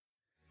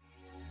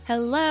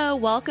Hello,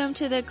 welcome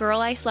to the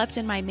Girl I Slept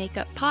in My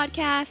Makeup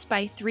podcast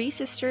by three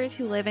sisters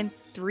who live in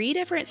three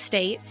different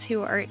states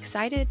who are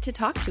excited to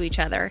talk to each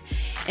other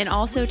and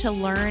also to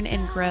learn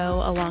and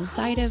grow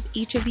alongside of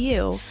each of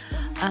you.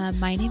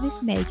 My name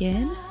is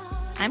Megan.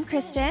 I'm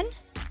Kristen.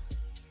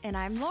 And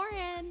I'm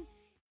Lauren.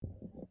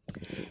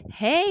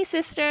 Hey,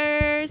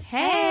 sisters.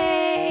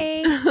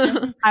 Hey.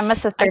 I'm a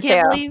sister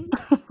too.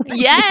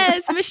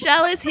 Yes,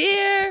 Michelle is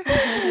here.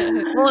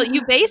 Well,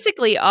 you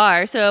basically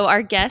are. So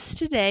our guest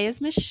today is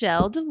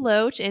Michelle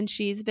DeLoach, and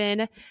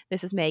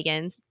this is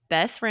Megan's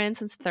best friend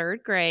since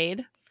third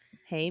grade.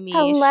 Hey, Mish.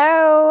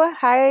 Hello.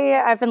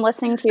 Hi. I've been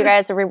listening to you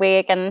guys every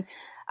week, and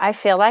I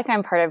feel like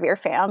I'm part of your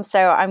fam.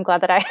 So I'm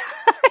glad that I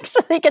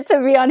actually get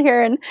to be on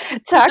here and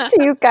talk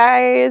to you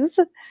guys.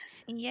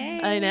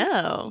 Yay. I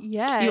know.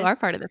 Yeah. You are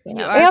part of the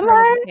family. Am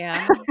I?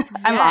 Yeah.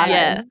 I'm honored.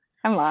 Yeah.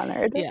 I'm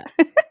honored. Yeah.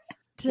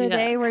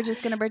 Today we're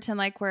just going to pretend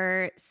like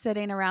we're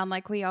sitting around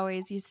like we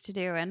always used to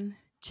do and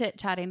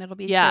chit-chatting. It'll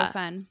be so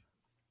fun.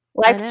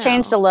 Life's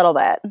changed a little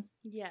bit.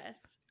 Yes.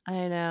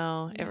 I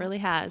know. Yeah. It really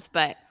has,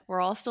 but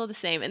we're all still the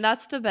same. And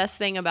that's the best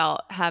thing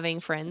about having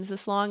friends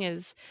this long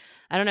is,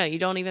 I don't know, you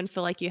don't even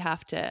feel like you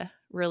have to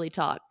really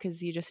talk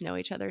because you just know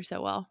each other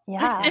so well.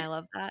 Yeah. And I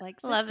love that.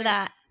 Like Love sisters.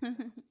 that.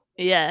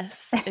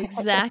 Yes,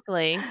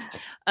 exactly.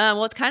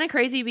 Well, it's kind of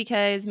crazy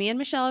because me and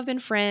Michelle have been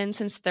friends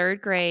since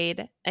third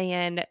grade,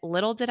 and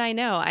little did I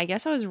know, I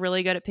guess I was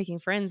really good at picking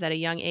friends at a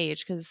young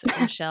age because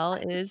Michelle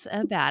is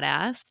a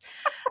badass.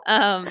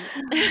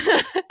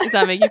 Does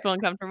that make you feel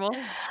uncomfortable?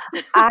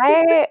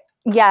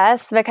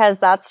 Yes, because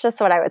that's just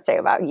what I would say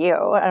about you.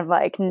 I'm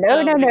like,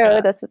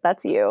 no,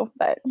 that's you.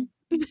 But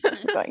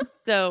going.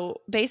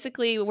 So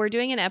basically, we're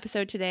doing an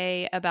episode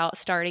today about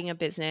starting a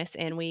business,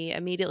 and we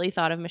immediately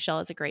thought of Michelle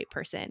as a great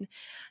person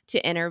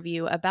to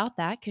interview about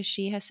that because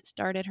she has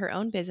started her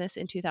own business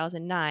in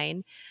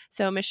 2009.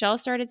 So Michelle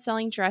started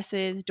selling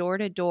dresses door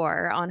to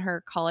door on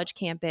her college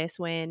campus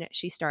when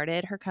she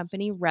started her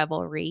company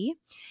Revelry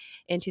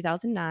in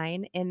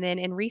 2009. And then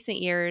in recent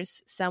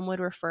years, some would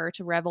refer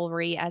to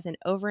Revelry as an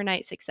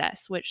overnight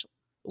success,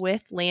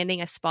 with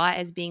landing a spot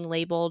as being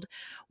labeled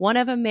one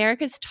of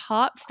America's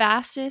top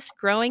fastest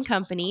growing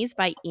companies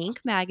by Inc.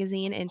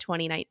 magazine in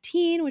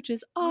 2019, which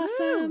is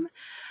awesome.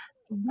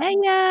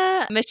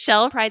 Yeah.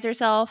 Michelle prides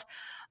herself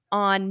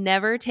on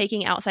never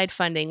taking outside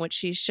funding, which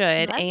she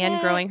should, and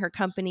growing her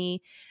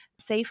company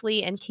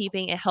safely and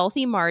keeping a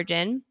healthy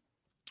margin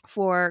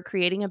for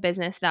creating a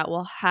business that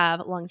will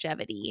have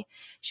longevity.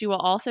 She will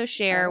also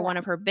share one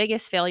of her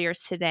biggest failures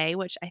today,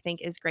 which I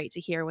think is great to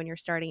hear when you're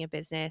starting a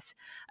business,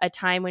 a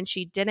time when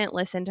she didn't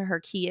listen to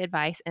her key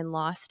advice and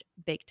lost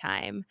big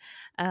time.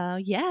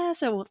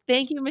 So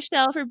thank you,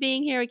 Michelle, for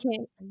being here. I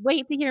can't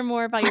wait to hear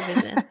more about your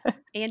business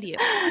and you.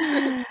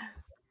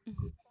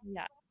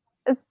 Yeah.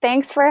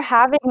 Thanks for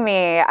having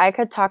me. I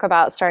could talk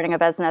about starting a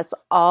business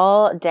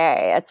all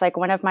day. It's like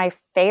one of my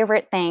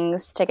favorite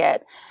things to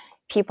get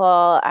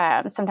people.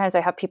 Sometimes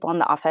I have people in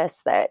the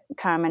office that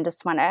come and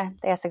just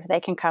they ask if they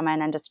can come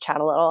in and just chat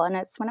a little. And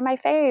it's one of my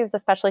faves,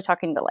 especially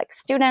talking to like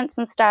students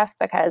and stuff,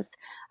 because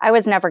I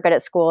was never good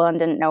at school and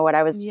didn't know what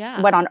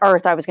on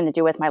earth I was going to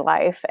do with my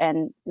life.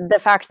 And the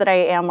fact that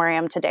I am where I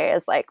am today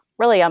is like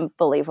really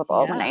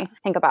unbelievable when I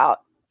think about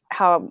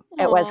how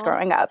it was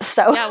growing up.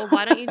 So yeah, well,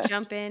 why don't you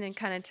jump in and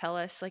kind of tell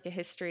us like a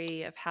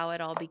history of how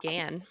it all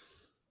began?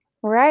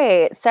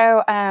 Right.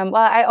 So,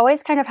 I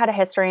always kind of had a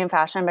history in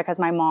fashion because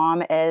my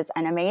mom is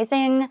an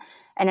amazing,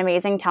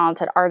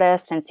 talented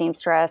artist and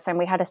seamstress. And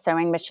we had a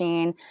sewing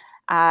machine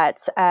at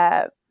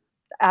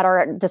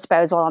our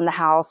disposal in the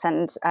house.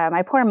 And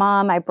my poor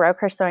mom, I broke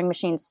her sewing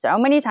machine so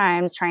many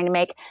times trying to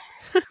make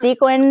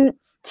sequin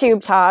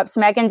tube tops.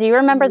 Megan, do you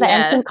remember the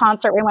NSYNC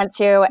concert we went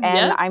to?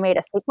 And I made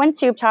a sequin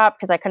tube top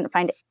because I couldn't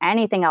find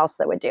anything else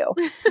that would do.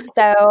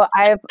 So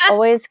I've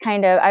always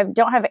I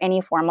don't have any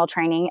formal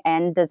training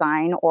in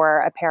design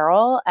or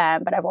apparel,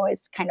 but I've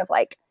always kind of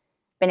like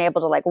been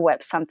able to like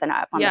whip something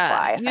up on the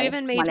fly. You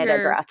even made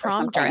your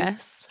prom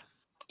dress.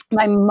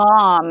 My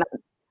mom,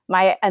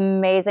 my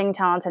amazing,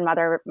 talented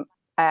mother,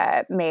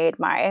 made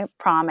my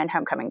prom and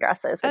homecoming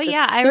dresses, which is super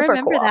I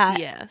remember cool. that.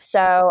 Yeah.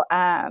 So,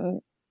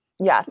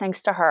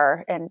 thanks to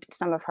her and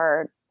some of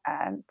her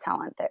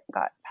talent that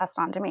got passed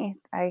on to me,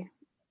 I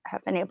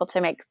have been able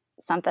to make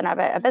something of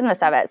it, a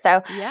business of it.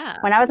 So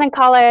when I was in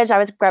college, I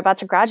was about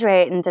to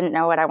graduate and didn't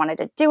know what I wanted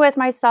to do with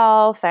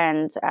myself,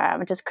 and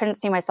just couldn't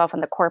see myself in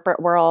the corporate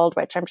world,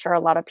 which I'm sure a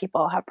lot of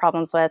people have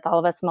problems with. All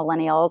of us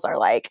millennials are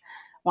like,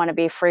 want to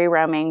be free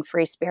roaming,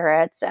 free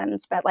spirits,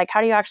 but like,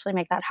 how do you actually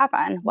make that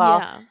happen?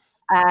 Well,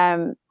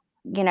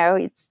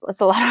 it's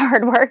a lot of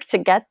hard work to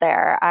get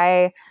there.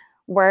 I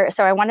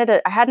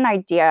had an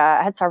idea.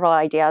 I had several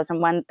ideas,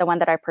 and the one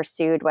that I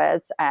pursued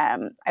was I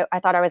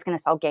thought I was going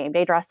to sell game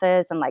day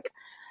dresses and like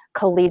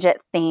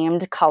collegiate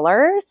themed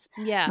colors.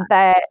 Yeah.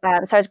 But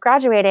so I was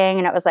graduating,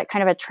 and it was like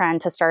kind of a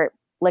trend to start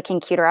looking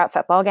cuter at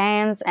football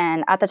games.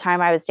 And at the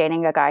time I was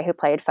dating a guy who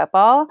played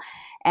football,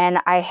 and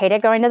I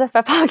hated going to the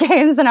football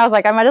games. And I was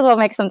like, I might as well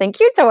make something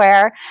cute to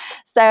wear.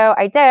 So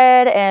I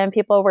did, and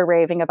people were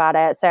raving about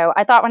it. So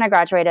I thought when I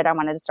graduated, I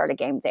wanted to start a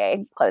game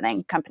day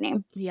clothing company.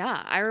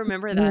 Yeah, I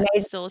remember that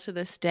still to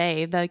this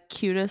day. The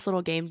cutest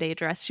little game day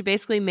dress. She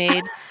basically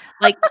made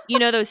like,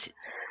 those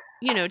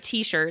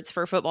t-shirts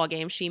for football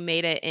games. She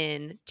made it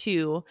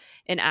into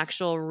an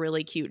actual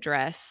really cute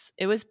dress.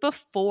 It was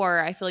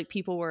before I feel like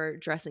people were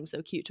dressing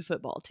so cute to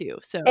football too.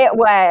 So it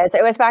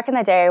was back in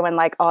the day when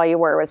like all you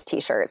wore was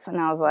t-shirts, and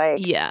I was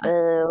like, yeah,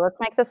 let's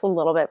make this a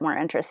little bit more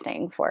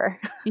interesting for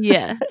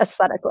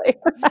aesthetically.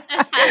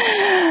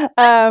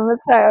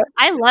 So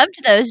I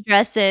loved those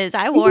dresses.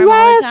 I wore them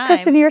all the time.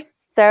 Kristen, you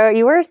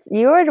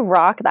would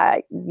rock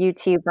that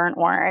UT burnt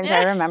orange.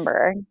 I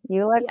remember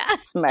you look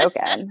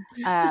smoking.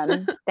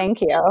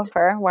 Thank you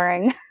for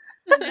wearing.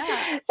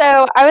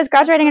 So I was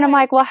graduating, and I'm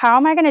like, well, how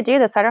am I going to do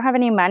this? I don't have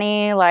any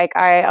money. Like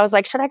I was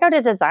like, should I go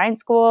to design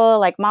school?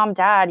 Like, Mom,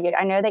 Dad,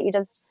 I know that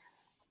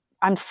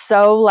I'm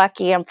so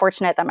lucky. I'm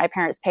fortunate that my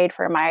parents paid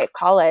for my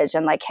college,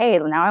 and like, hey,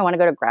 now I want to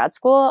go to grad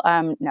school.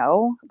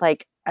 No,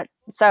 like,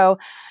 so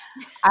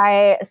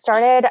I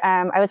started,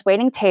 I was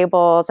waiting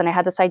tables, and I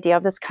had this idea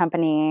of this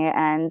company,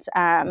 and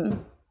I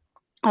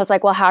was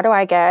like, well, how do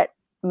I get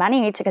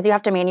money because you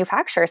have to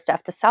manufacture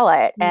stuff to sell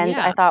it. And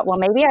I thought, well,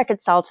 maybe I could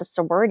sell to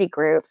sorority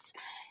groups,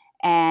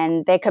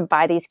 and they could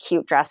buy these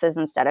cute dresses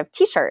instead of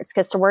t-shirts,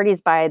 because sororities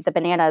buy the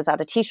bananas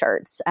out of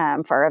t-shirts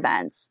for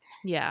events.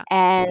 Yeah.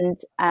 And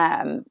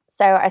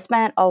so I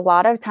spent a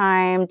lot of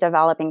time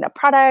developing the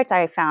product.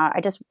 I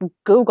just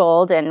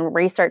Googled and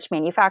researched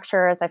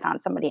manufacturers. I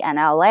found somebody in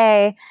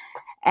LA.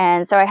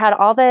 And so I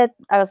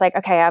was like,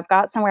 okay, I've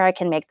got somewhere I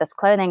can make this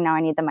clothing. Now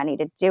I need the money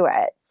to do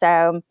it.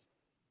 So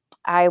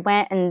I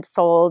went and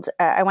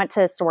I went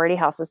to sorority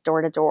houses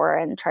door to door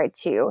and tried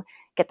to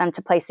get them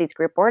to place these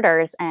group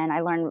orders. And I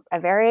learned a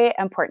very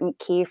important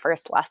key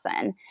first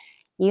lesson.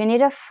 You need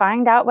to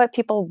find out what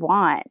people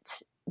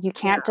want. You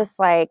can't just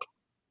like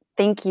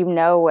think you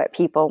know what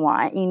people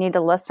want. You need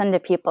to listen to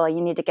people.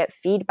 You need to get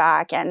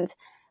feedback. And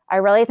I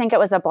really think it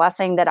was a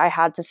blessing that I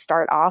had to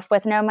start off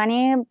with no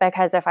money,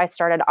 because if I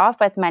started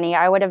off with money,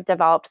 I would have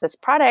developed this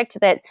product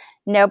that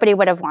nobody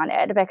would have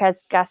wanted.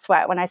 Because guess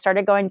what? When I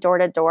started going door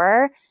to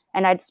door,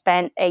 and I'd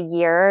spent a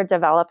year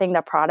developing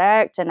the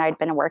product, and I'd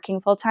been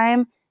working full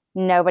time,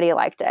 nobody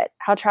liked it.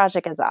 How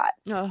tragic is that?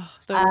 Oh,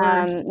 the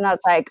worst. And I was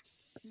like,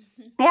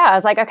 I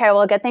was like, okay,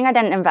 well, good thing I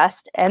didn't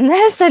invest in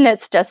this. And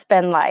it's just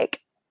been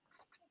like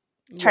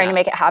trying to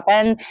make it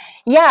happen.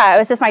 Yeah, it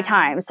was just my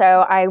time.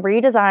 So I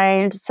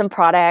redesigned some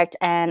product,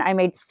 and I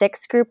made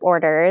 6 group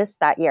orders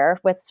that year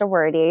with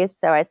sororities.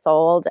 So I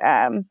sold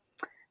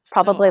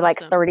probably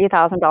like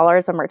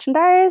 $30,000 of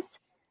merchandise.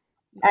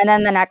 And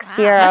then the next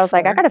year I was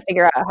like, I got to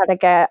figure out how to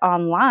get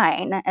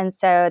online. And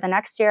so the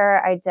next year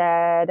I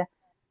did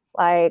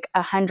like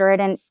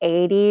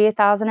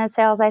 180,000 in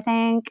sales, I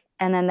think.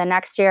 And then the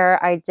next year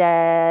I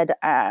did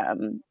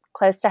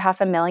close to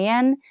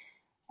 $500,000.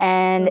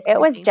 And it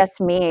was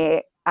just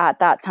me at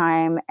that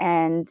time.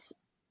 And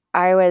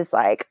I was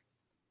like,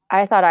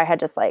 I thought I had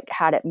just like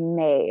had it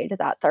made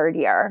that third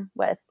year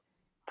with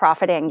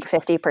profiting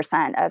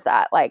 50% of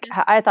that. Like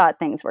I thought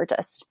things were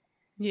just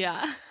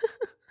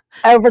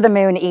over the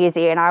moon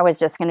easy, and I was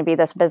just going to be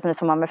this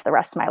businesswoman for the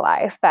rest of my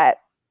life. But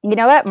you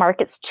know what?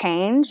 Markets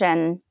change,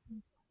 and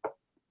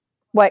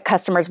what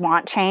customers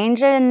want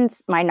change, and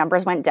my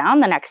numbers went down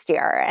the next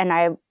year. And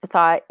I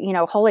thought,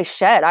 holy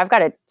shit, I've got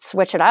to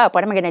switch it up.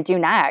 What am I going to do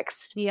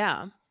next?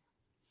 Yeah.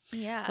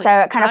 Yeah. So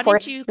it kind of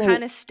forced you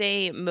kind of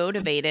stay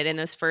motivated in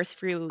those first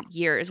few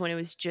years when it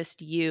was just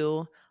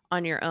you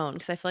on your own?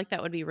 Because I feel like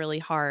that would be really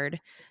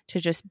hard to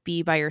just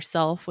be by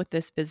yourself with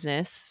this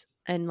business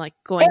and like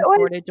going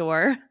door to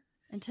door.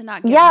 And to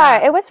not give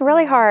up. It was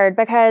really hard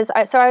because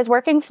I was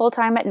working full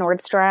time at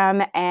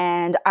Nordstrom,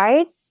 and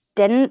I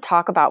didn't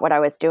talk about what I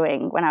was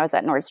doing when I was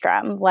at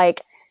Nordstrom.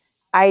 Like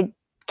I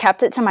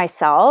kept it to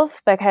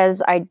myself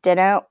because I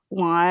didn't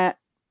want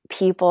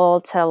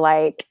people to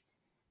like,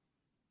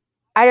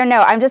 I don't know.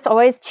 I'm just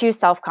always too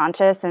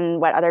self-conscious in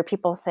what other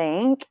people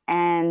think.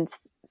 And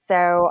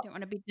so you don't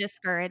want to be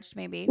discouraged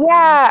maybe.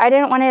 Yeah. I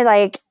didn't want to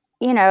like,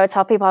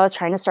 tell people I was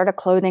trying to start a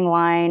clothing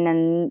line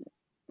and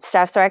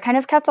stuff. So I kind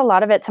of kept a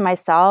lot of it to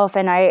myself.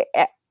 And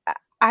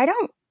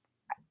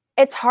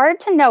it's hard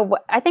to know.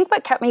 I think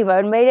what kept me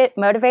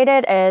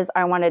motivated is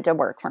I wanted to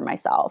work for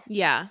myself.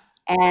 Yeah.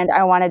 And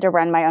I wanted to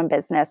run my own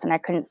business, and I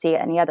couldn't see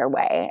it any other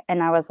way.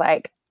 And I was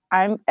like,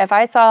 if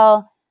I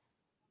sell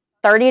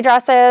 30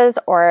 dresses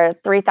or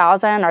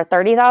 3,000 or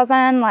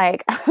 30,000,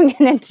 like I'm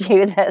going to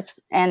do this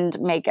and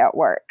make it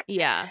work.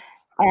 Yeah.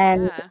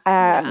 And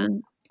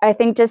I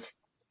think just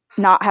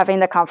not having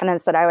the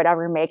confidence that I would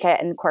ever make it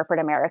in corporate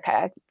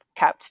America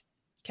kept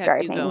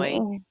driving you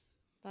going. me.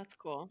 That's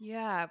cool.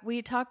 Yeah.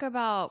 We've talked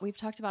about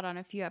on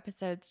a few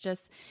episodes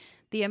just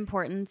the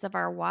importance of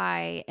our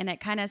why. And it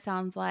kind of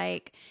sounds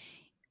like,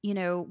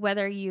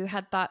 whether you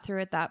had thought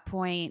through at that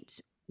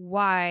point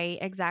why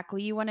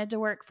exactly you wanted to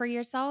work for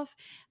yourself,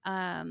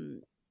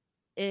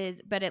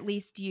 but at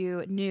least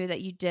you knew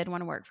that you did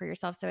want to work for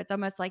yourself. So it's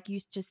almost like you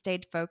just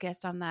stayed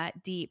focused on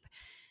that deep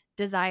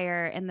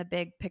desire and the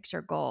big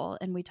picture goal.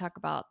 And we talk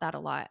about that a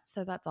lot.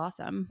 So that's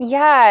awesome.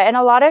 Yeah. And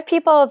a lot of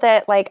people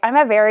that like, I'm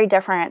a very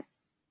different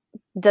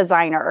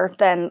designer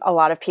than a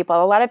lot of people.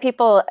 A lot of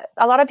people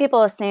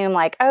assume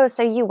like, oh,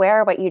 so you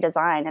wear what you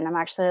design. And I'm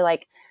actually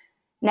like,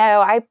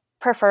 no, I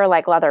prefer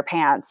like leather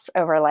pants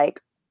over like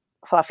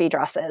fluffy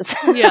dresses.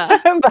 Yeah.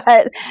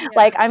 But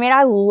like, I mean,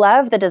 I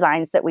love the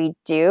designs that we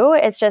do.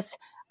 It's just,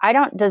 I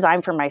don't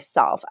design for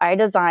myself. I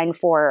design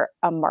for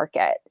a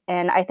market.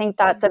 And I think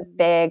that's a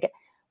big,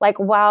 like,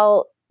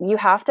 while you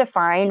have to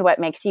find what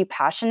makes you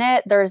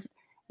passionate, there's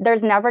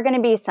never going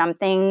to be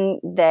something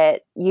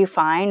that you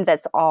find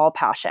that's all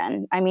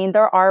passion. I mean,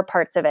 there are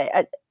parts of it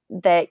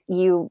that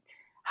you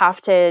have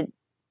to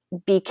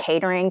be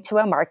catering to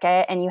a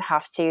market, and you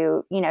have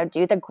to, you know,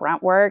 do the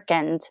grunt work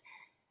and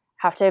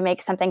have to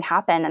make something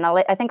happen. And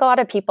I think a lot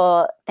of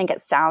people think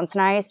it sounds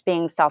nice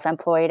being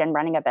self-employed and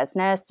running a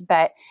business,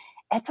 but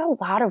it's a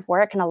lot of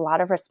work and a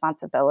lot of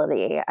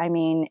responsibility. I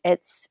mean,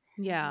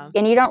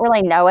 and you don't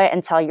really know it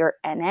until you're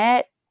in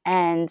it.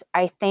 And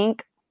I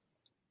think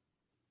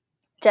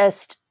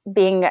just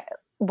being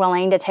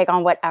willing to take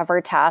on whatever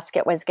task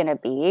it was going to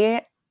be,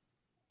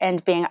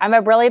 and I'm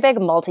a really big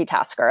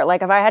multitasker.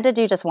 Like if I had to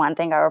do just one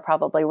thing, I would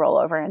probably roll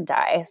over and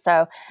die.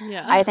 So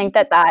I think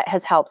that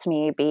has helped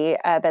me be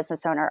a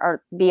business owner,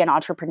 or be an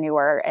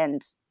entrepreneur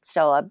and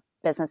still a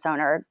business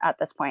owner at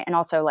this point. And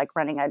also like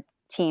running a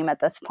team at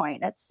this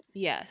point.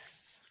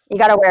 You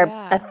got to wear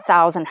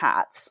 1,000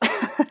 hats,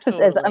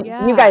 Totally.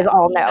 You guys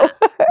all know.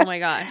 Oh my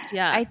gosh.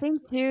 Yeah. I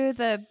think too,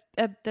 the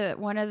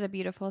one of the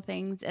beautiful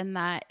things in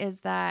that is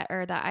that,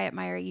 or that I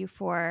admire you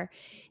for,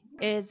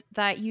 is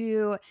that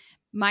you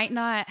might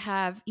not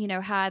have, you know,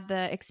 had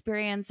the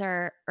experience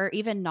or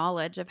even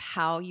knowledge of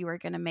how you were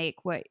going to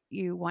make what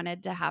you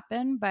wanted to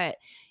happen, but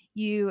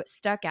you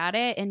stuck at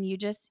it and you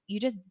just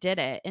did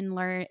it and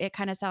learned. It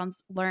kind of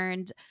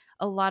learned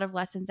a lot of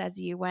lessons as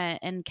you went,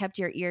 and kept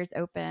your ears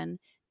open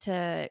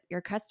to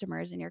your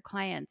customers and your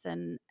clients,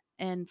 and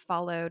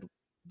followed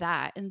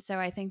that. And so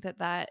I think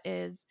that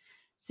is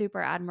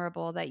super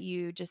admirable that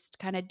you just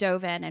kind of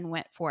dove in and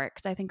went for it.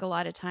 Cause I think a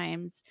lot of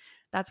times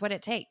that's what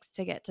it takes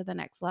to get to the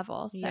next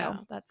level. So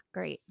that's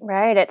great.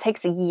 Right. It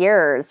takes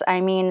years. I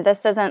mean,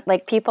 this isn't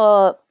like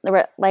people,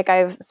 like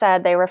I've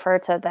said, they refer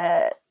to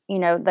the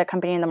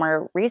company in the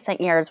more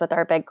recent years with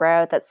our big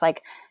growth. It's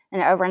like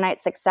an overnight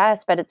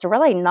success, but it's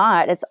really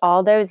not. It's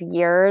all those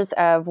years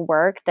of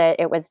work that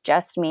it was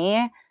just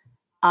me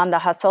on the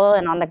hustle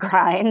and on the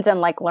grind, and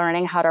like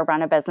learning how to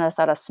run a business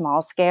at a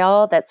small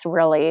scale. That's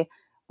really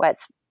it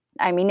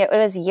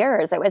was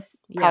years. It was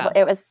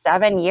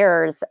 7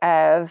 years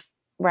of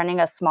running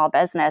a small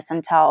business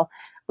until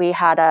we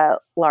had a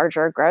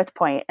larger growth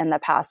point in the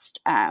past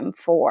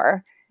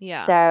 4.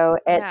 Yeah. So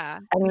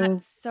that's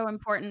so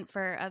important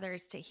for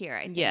others to hear,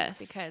 I think,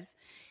 because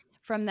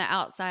from the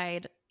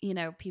outside, you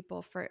know,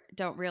 people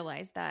don't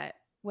realize that,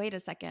 wait a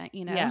second,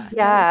 you know,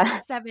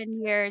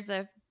 7 years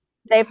of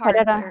they put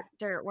it on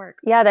dirt work.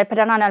 Yeah, they put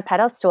it on a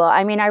pedestal.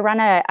 I mean, I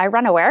run a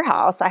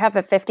warehouse. I have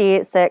a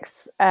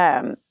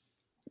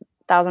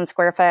 56,000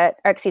 square foot,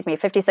 or excuse me,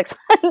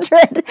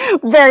 5,600,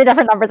 very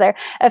different numbers there,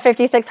 a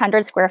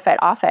 5,600 square foot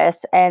office.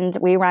 And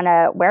we run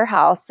a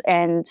warehouse.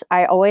 And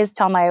I always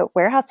tell my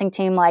warehousing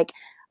team, like,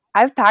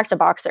 I've packed a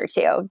box or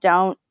two.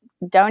 Don't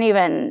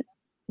even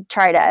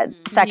try to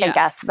second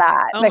guess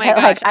that. Oh because my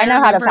gosh, like I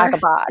know how to pack a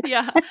box.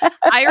 Yeah.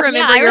 I remember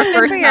I your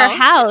remember first your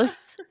house.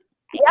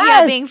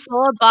 Yeah, being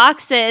full of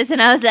boxes.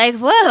 And I was like,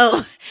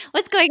 whoa,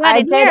 what's going on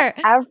in here?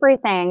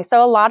 Everything.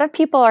 So a lot of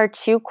people are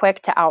too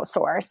quick to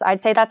outsource.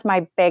 I'd say that's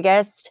my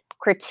biggest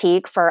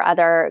critique for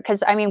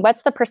because I mean,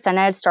 what's the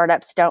percentage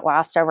startups don't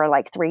last over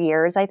like 3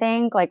 years? I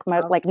think like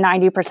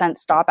 90%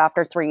 stop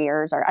after 3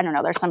 years, or I don't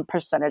know. There's some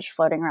percentage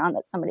floating around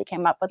that somebody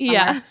came up with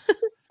somewhere.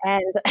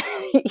 And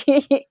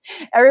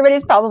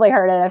everybody's probably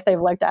heard it if they've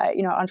looked at,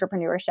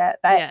 entrepreneurship,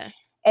 but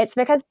it's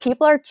because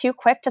people are too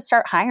quick to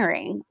start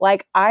hiring.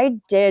 Like I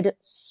did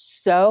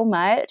so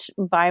much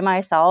by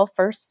myself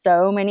for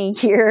so many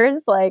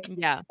years. Like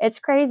it's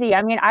crazy.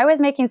 I mean, I was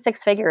making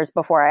 6 figures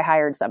before I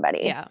hired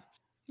somebody.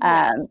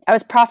 I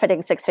was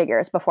profiting 6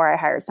 figures before I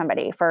hired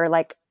somebody for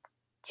like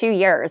 2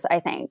 years, I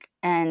think.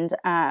 And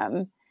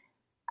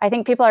I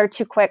think people are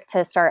too quick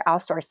to start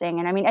outsourcing.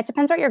 And I mean, it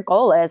depends what your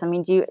goal is. I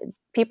mean,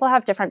 people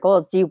have different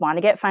goals. Do you want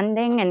to get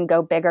funding and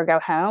go big or go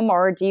home?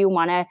 Or do you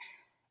want to,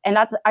 and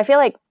I feel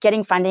like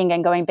getting funding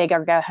and going big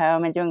or go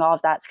home and doing all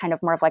of that's kind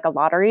of more of like a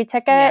lottery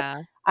ticket.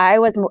 Yeah. I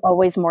was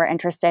always more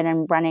interested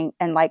in running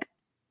and like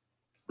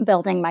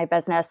building my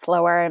business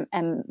slower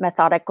and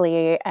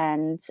methodically,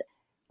 and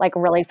like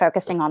really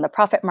focusing on the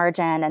profit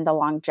margin and the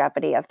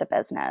longevity of the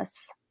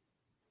business.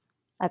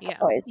 That's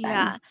always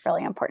been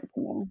really important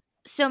to me.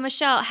 So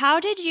Michelle, how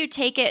did you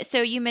take it?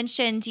 So you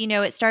mentioned,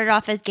 it started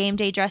off as game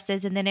day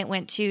dresses and then it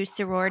went to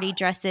sorority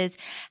dresses.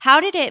 How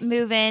did it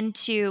move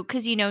into,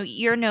 because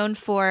you're known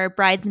for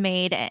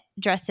bridesmaid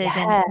dresses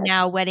and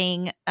now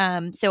wedding,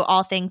 so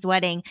all things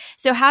wedding.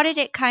 So how did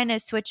it kind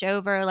of switch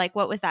over? Like,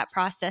 what was that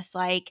process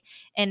like,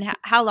 and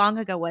how long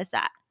ago was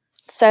that?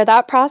 So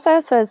that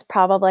process was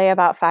probably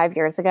about 5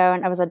 years ago,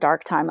 and it was a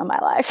dark time in my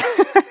life.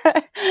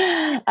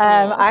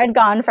 I'd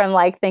gone from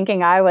like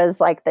thinking I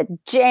was like the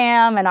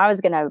jam and I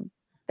was going to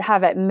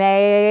have it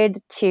made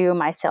to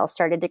my sales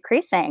started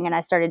decreasing, and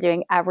I started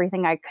doing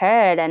everything I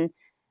could,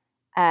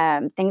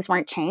 and things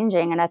weren't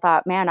changing. And I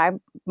thought, man,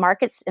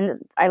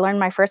 I learned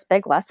my first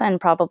big lesson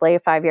probably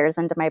 5 years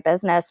into my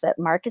business, that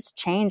markets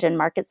change and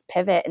markets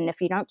pivot. And if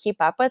you don't keep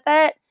up with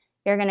it,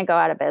 you're going to go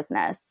out of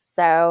business.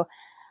 So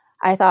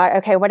I thought,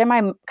 okay, what do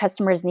my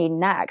customers need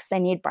next? They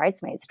need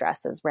bridesmaids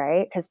dresses,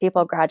 right? Because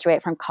people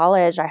graduate from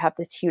college. I have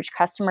this huge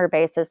customer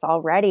basis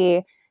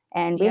already.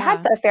 And we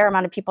had a fair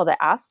amount of people that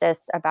asked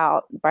us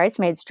about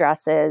bridesmaids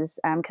dresses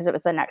because it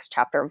was the next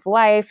chapter of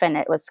life. And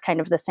it was kind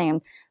of the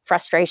same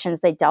frustrations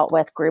they dealt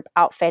with group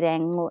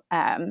outfitting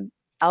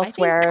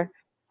elsewhere.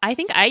 I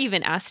think I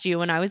even asked you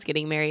when I was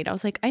getting married. I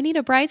was like, I need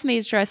a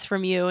bridesmaid's dress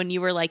from you. And you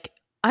were like,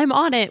 I'm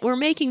on it. We're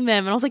making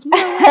them. And I was like, no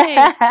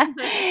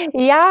way.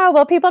 Yeah.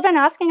 Well, people have been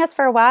asking us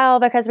for a while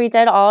because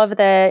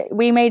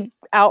we made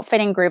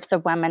outfitting groups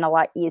of women a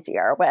lot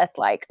easier with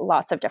like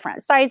lots of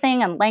different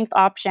sizing and length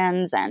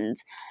options. And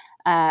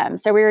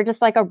so we were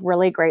just like a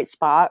really great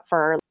spot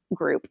for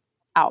group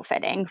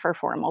outfitting for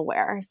formal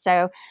wear.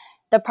 So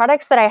the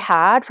products that I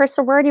had for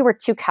sorority were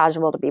too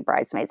casual to be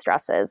bridesmaids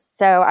dresses.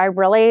 So I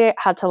really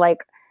had to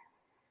like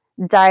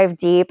dive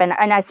deep, and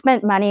I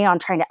spent money on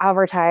trying to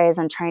advertise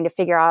and trying to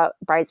figure out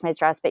bridesmaids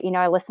dress. But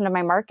I listened to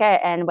my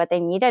market, and what they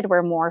needed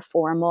were more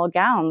formal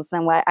gowns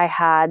than what I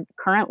had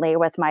currently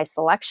with my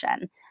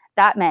selection.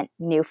 That meant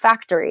new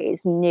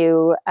factories,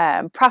 new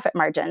profit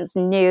margins,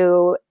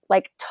 new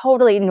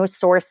totally new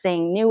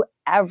sourcing, new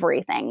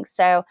everything.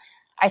 So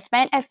I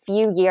spent a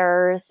few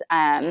years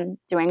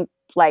doing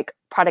like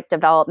product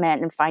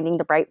development and finding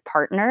the right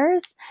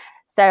partners.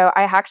 So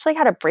I actually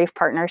had a brief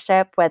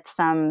partnership with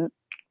some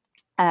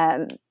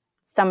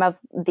of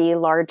the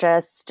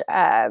largest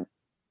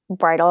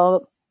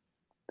bridal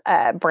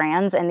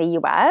brands in the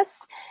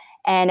US.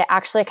 And it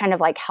actually kind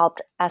of like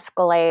helped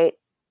escalate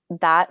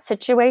that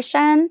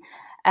situation.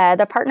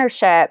 The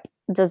partnership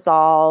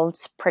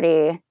dissolved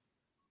pretty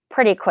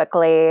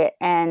quickly,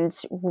 and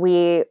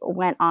we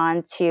went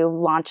on to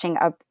launching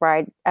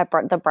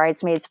the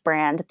Bridesmaids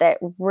brand that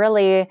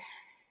really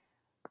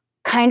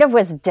kind of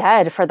was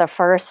dead for the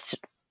first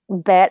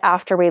bit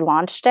after we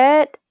launched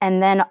it.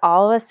 And then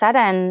all of a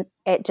sudden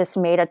it just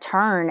made a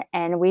turn,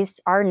 and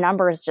our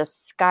numbers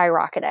just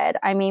skyrocketed.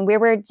 I mean, we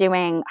were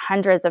doing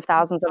hundreds of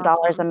thousands of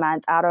dollars a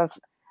month out of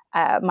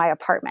my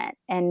apartment,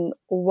 and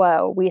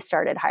whoa, we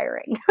started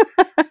hiring.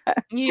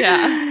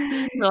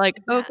 Yeah. We're like,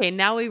 okay,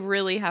 now we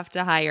really have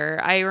to hire.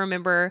 I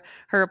remember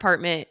her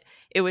apartment.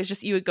 It was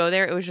just, you would go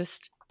there.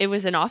 It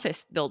was an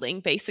office building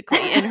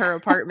basically in her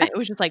apartment. It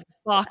was just like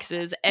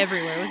boxes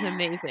everywhere. It was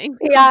amazing.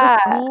 Yeah. Was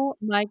like, oh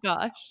my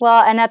gosh.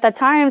 Well, and at the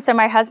time, so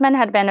my husband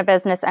had been a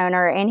business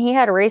owner, and he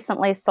had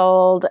recently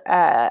sold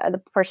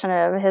the portion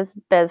of his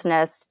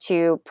business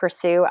to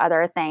pursue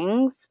other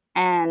things.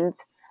 And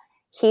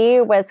he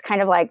was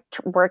kind of like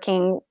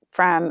working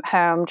from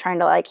home, trying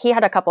to he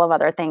had a couple of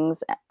other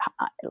things,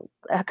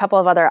 a couple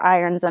of other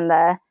irons in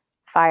the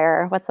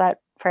fire. What's that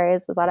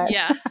phrase? Is that it?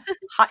 Yeah.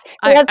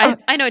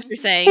 I know what you're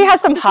saying. He had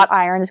some hot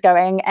irons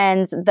going,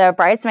 and the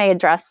bridesmaid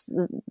dress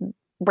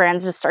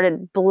brands just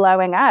started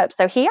blowing up.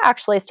 So he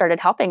actually started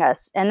helping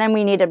us, and then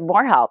we needed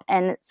more help.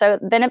 And so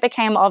then it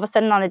became all of a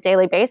sudden on a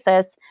daily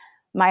basis,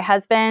 my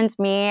husband,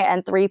 me,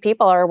 and 3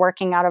 people are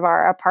working out of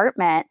our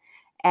apartment,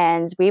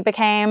 and we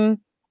became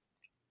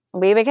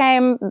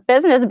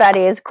business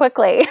buddies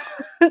quickly.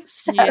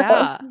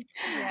 Yeah.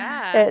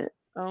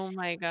 Oh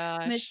my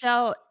gosh.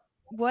 Michelle,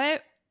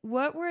 what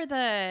were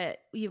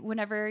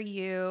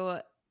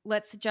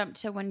let's jump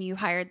to when you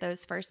hired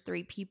those first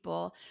 3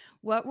 people,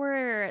 what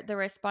were the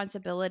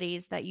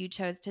responsibilities that you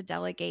chose to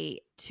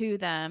delegate to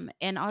them?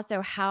 And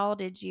also, how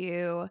did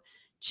you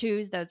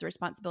choose those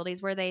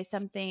responsibilities? Were they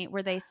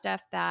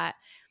stuff that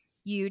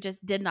you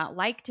just did not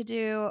like to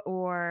do,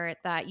 or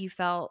that you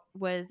felt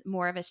was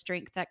more of a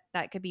strength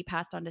that could be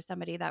passed on to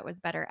somebody that was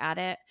better at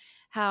it?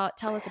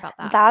 Tell us about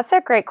that. That's a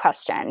great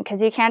question,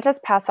 because you can't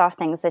just pass off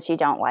things that you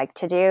don't like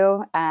to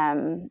do.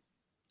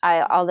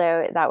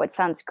 Although that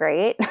sounds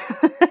great.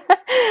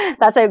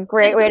 That's a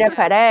great way to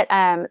put it.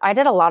 I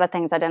did a lot of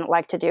things I didn't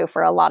like to do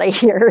for a lot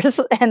of years.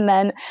 And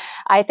then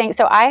I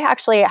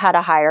actually had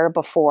a hire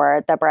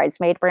before the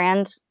Bridesmaid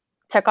brand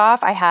took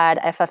off. I had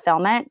a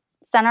fulfillment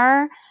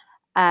center.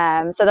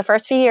 So the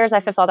first few years I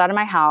fulfilled out of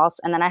my house,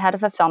 and then I had a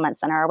fulfillment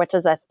center, which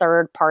is a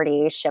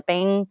third-party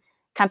shipping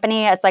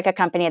company. It's like a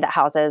company that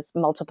houses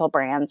multiple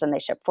brands and they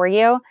ship for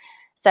you.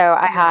 So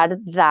I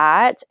had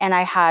that, and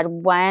I had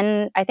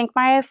I think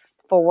my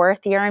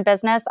 4th year in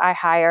business, I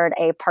hired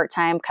a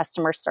part-time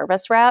customer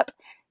service rep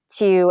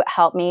to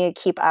help me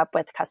keep up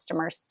with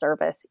customer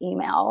service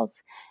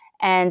emails.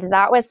 And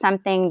that was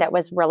something that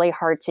was really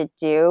hard to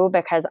do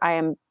because I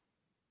am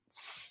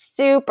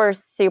super,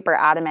 super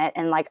adamant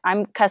and like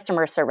I'm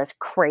customer service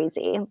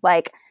crazy.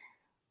 Like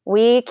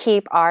we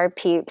keep our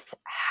peeps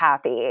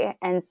happy.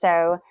 And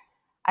so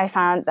I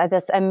found that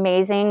this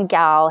amazing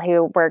gal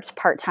who worked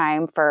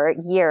part-time for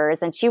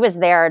years, and she was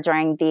there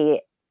during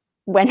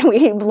when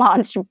we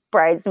launched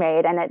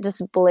Bridesmaid, and it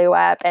just blew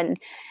up. And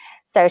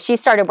so she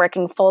started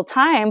working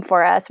full-time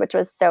for us, which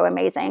was so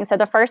amazing. So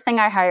the first thing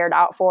I hired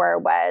out for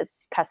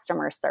was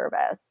customer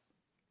service.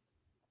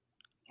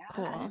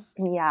 Cool.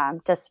 Yeah,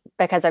 just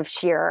because of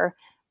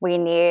we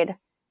need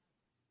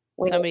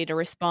somebody to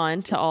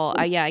respond to all.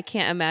 I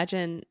can't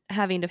imagine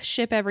having to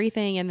ship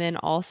everything and then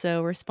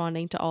also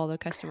responding to all the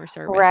customer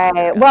service.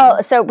 Right.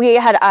 Well, so I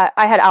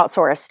had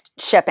outsourced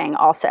shipping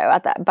also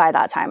by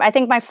that time. I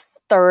think my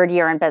third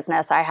year in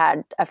business, I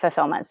had a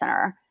fulfillment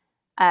center.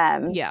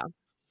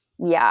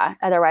 Yeah.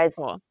 Otherwise,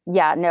 cool.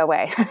 Yeah, no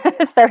way.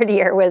 Third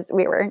year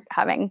we were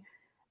having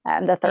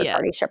the third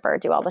party shipper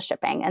do all the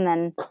shipping. And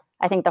then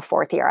I think the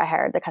fourth year I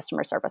hired the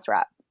customer service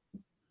rep.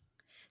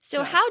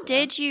 So how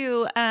did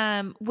you,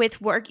 with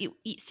work,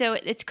 so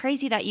it's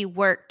crazy that you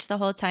worked the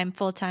whole time,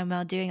 full time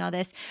while doing all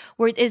this.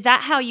 Is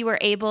that how you were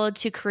able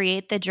to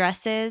create the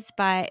dresses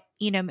by,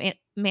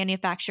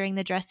 manufacturing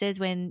the dresses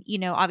when,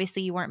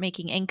 obviously you weren't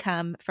making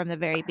income from the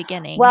very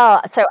beginning?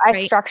 Well, so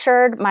I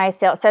structured my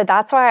sales. So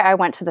that's why I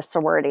went to the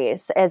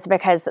sororities, is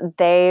because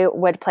they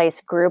would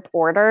place group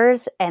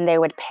orders and they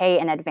would pay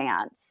in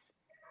advance.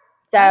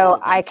 So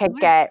I could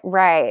get,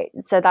 right.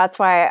 So that's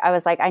why I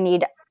was like, I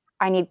need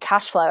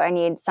cash flow. I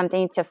need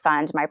something to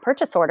fund my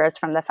purchase orders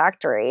from the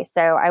factory.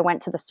 So I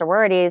went to the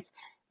sororities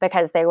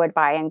because they would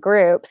buy in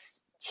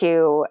groups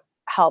to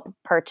help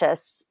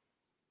purchase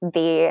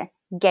the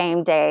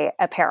game day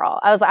apparel.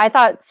 I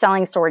thought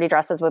selling sorority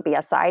dresses would be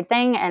a side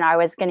thing, and I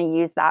was going to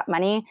use that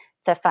money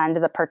to fund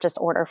the purchase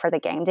order for the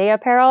game day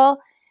apparel.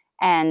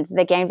 And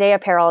the game day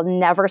apparel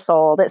never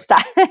sold. It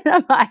sat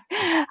in my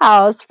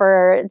house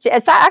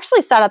it's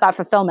actually sat at that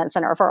fulfillment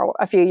center for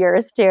a few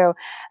years too.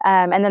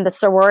 And then the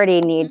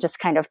sorority need just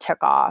kind of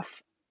took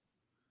off.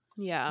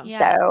 Yeah.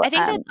 So I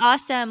think that's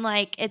awesome.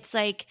 Like, it's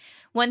like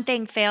one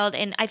thing failed,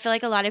 and I feel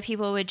like a lot of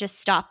people would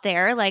just stop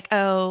there. Like,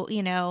 oh,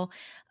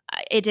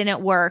 it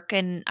didn't work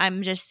and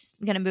I'm just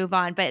going to move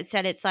on. But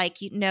instead it's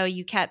like,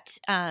 you kept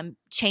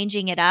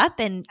changing it up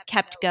and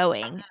kept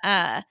going.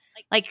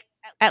 Like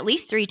at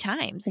least 3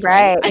 times.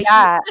 Right.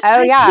 Yeah.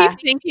 I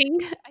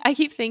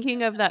keep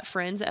thinking of that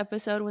Friends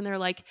episode when they're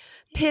like,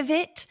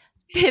 pivot.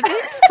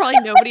 Probably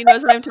nobody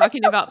knows what I'm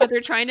talking about, but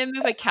they're trying to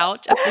move a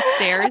couch up the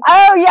stairs.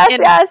 Oh,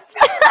 yes.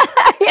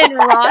 And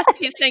Ross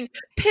keeps saying,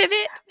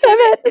 pivot.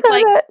 It's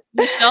like,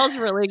 Michelle's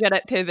really good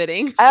at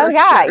pivoting. Oh,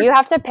 yeah. Sure. You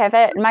have to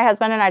pivot. My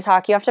husband and I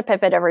talk, you have to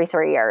pivot every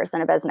 3 years in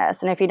a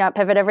business. And if you don't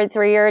pivot every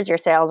 3 years, your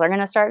sales are going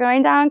to start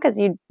going down because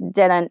you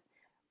didn't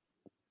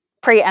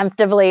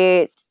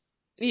preemptively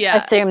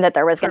assume that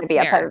there was going to be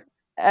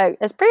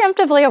is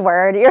preemptively a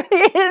word. You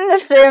didn't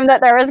assume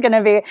that there was going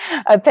to be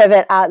a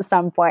pivot at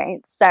some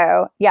point.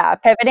 So yeah,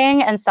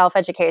 pivoting and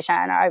self-education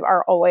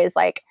are always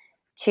like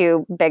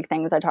 2 big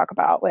things I talk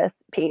about with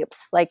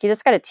peeps. Like, you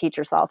just got to teach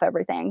yourself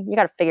everything. You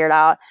got to figure it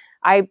out.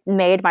 I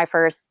made my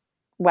first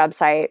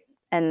website,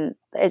 and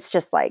it's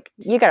just like,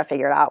 you got to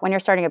figure it out. When you're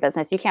starting a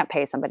business, you can't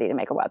pay somebody to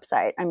make a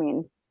website. I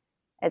mean,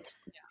 it's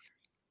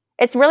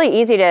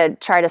really easy to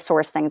try to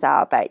source things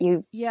out, but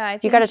you got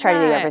to try to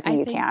do everything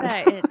you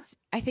can.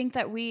 I think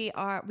that we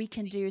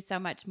can do so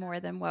much more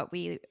than what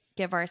we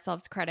give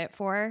ourselves credit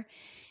for,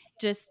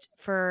 just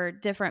for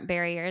different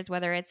barriers,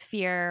 whether it's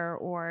fear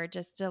or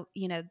just,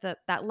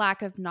 that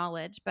lack of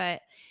knowledge.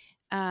 But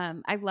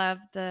I love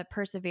the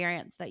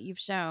perseverance that you've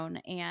shown,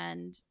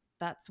 and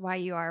that's why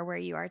you are where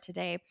you are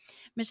today.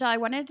 Michelle, I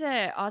wanted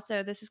to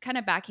also, this is kind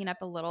of backing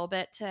up a little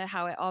bit to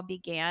how it all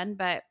began,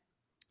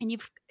 and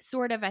you've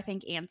sort of, I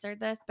think, answered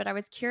this, but I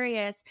was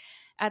curious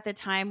at the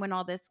time when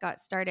all this got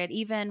started,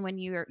 even when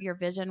your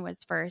vision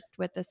was first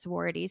with the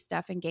sorority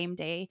stuff and game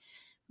day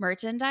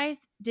merchandise,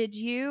 did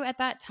you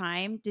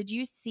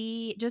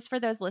see, just for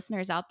those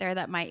listeners out there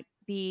that might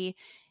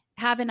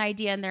have an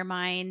idea in their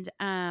mind,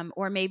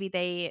 or maybe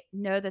they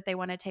know that they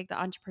want to take the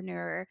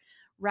entrepreneur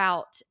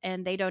route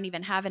and they don't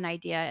even have an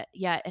idea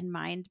yet in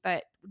mind,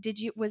 but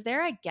was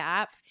there a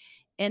gap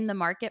in the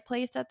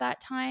marketplace at that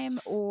time,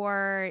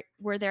 or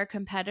were there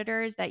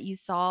competitors that you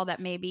saw that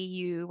maybe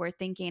you were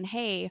thinking,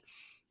 hey,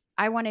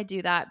 I want to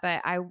do that,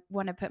 but I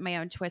want to put my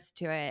own twist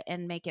to it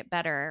and make it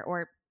better,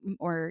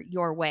 or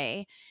your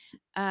way?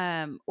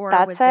 Or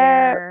that's was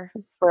there... a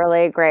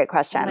really great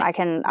question. I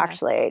can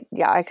actually,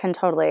 I can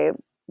totally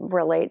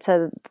relate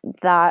to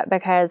that,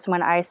 because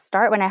when I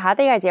had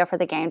the idea for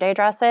the game day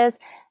dresses,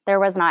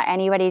 there was not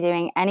anybody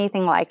doing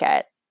anything like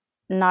it,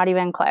 not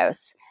even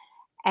close.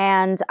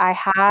 And I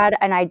had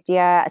an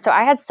idea. So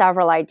I had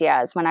several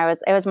ideas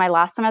it was my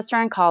last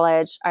semester in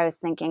college. I was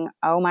thinking,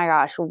 oh my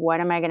gosh, what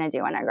am I going to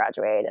do when I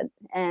graduated?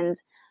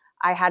 And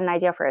I had an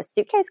idea for a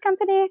suitcase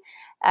company,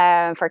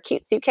 for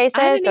cute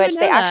suitcases, which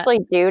they actually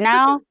do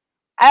now.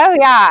 Oh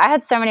yeah, I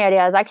had so many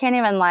ideas. I can't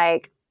even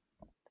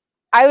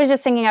I was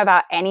just thinking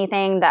about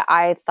anything that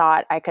I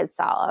thought I could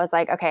sell. I was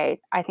like, okay,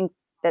 I think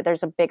that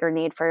there's a bigger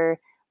need for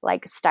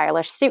like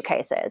stylish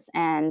suitcases.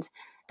 And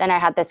then I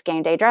had this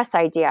game day dress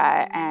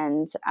idea,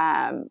 and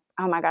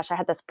oh my gosh, I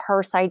had this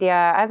purse idea.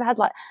 I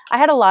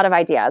had a lot of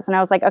ideas, and I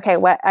was like, okay,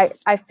 what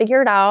I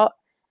figured out.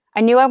 I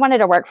knew I wanted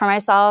to work for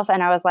myself,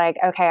 and I was like,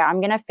 okay, I'm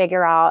gonna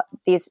figure out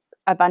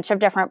a bunch of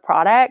different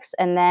products,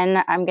 and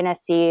then I'm gonna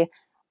see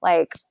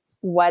like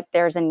what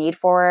there's a need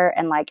for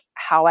and like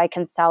how I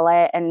can sell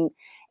it. And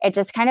it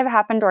just kind of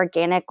happened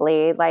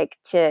organically,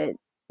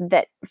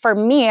 that for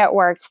me, it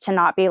worked to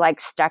not be like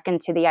stuck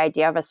into the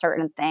idea of a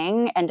certain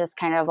thing and just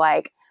kind of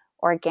like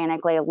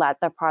organically let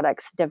the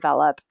products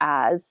develop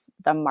as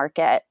the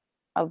market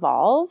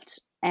evolved.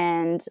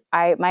 And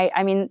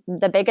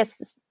the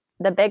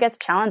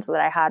biggest challenge that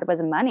I had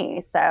was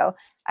money. So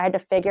I had to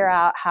figure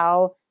out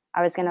how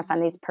I was going to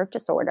fund these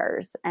purchase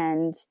orders.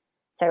 And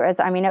so it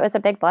was a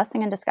big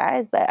blessing in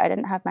disguise that I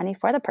didn't have money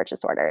for the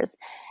purchase orders.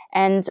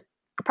 And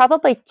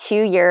probably 2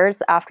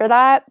 years after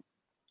that,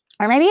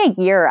 or maybe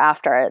a year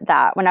after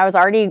that, when I was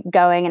already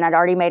going and I'd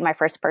already made my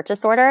first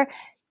purchase order,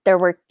 there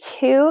were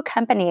 2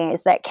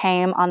 companies that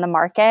came on the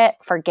market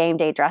for game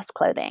day dress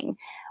clothing.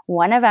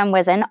 One of them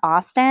was in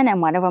Austin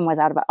and one of them was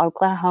out of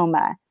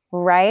Oklahoma,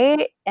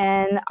 right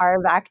in our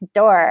back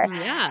door.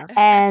 Yeah.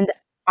 And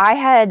I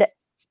had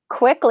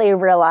quickly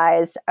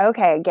realized,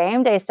 okay,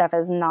 game day stuff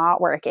is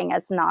not working.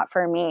 It's not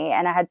for me.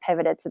 And I had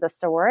pivoted to the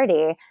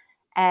sorority.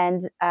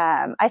 And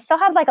I still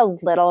had like a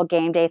little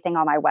game day thing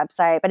on my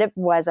website, but it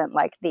wasn't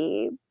like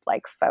the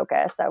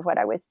focus of what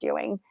I was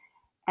doing.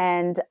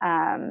 And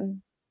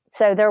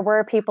so there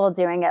were people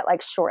doing it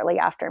like shortly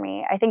after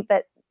me. I think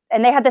that,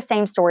 and they had the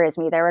same story as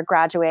me. They were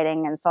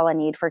graduating and saw a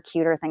need for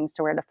cuter things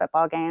to wear to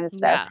football games.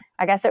 So yeah.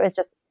 I guess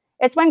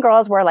it's when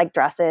girls wore like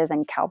dresses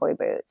and cowboy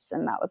boots,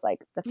 and that was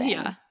like the thing.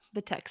 Yeah,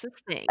 the Texas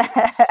thing.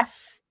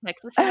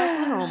 Texas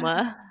and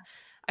Oklahoma.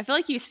 I feel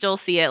like you still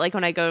see it. Like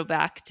when I go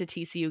back to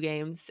TCU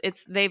games,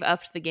 they've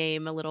upped the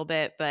game a little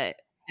bit, but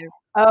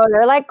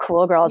they're like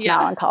cool girls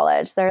now in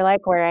college. They're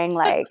like wearing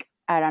like,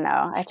 I don't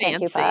know, I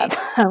can't keep up.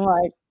 I'm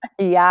like,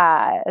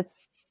 yeah, it's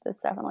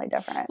definitely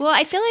different. Well,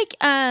 I feel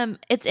like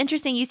it's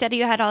interesting. You said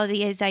you had all of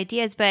these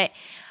ideas, but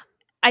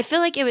I feel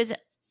like it was.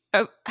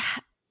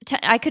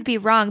 I could be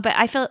wrong, but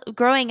I feel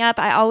growing up,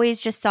 I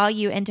always just saw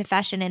you into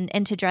fashion and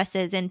into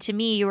dresses. And to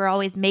me, you were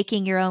always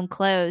making your own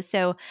clothes.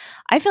 So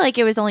I feel like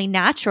it was only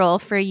natural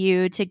for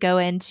you to go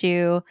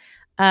into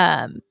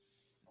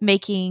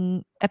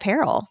making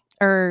apparel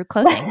or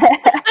clothing.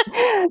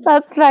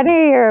 That's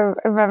funny. You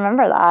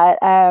remember that.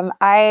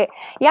 I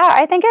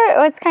think it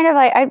was kind of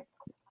like,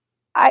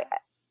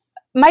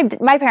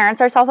 my parents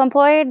are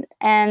self-employed.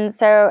 And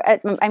so,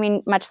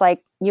 much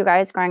like you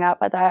guys growing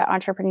up with an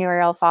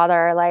entrepreneurial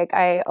father, like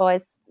I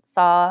always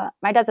saw,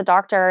 my dad's a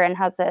doctor and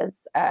has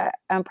his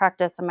own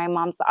practice, and my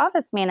mom's the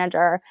office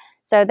manager.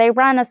 So they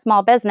run a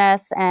small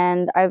business,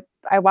 and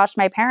I watched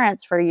my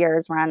parents for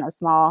years run a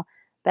small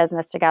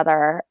business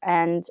together.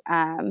 And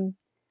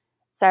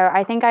so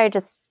I think I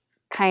just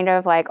kind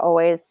of like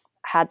always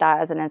had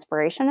that as an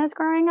inspiration as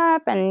growing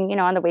up. And,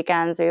 on the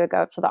weekends we would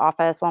go up to the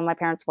office while my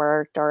parents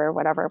worked or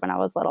whatever when I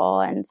was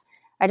little. And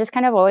I just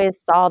kind of always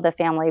saw the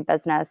family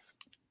business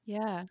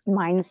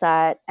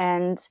mindset.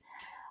 And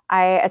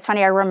it's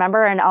funny, I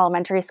remember in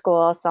elementary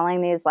school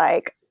selling these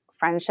like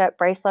friendship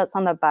bracelets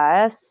on the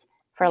bus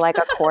for like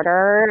a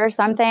quarter or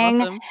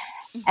something. Awesome.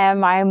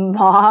 And I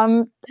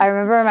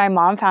remember my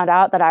mom found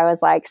out that I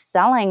was like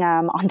selling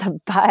them on the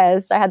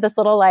bus. I had this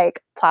little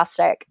like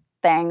plastic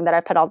thing that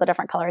I put all the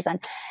different colors in.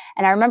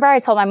 And I remember I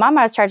told my mom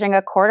I was charging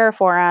a quarter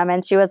for them,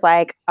 and she was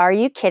like, "Are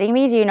you kidding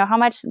me? Do you know how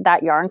much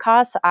that yarn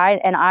costs?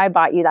 I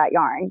bought you that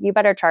yarn. You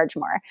better charge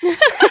more."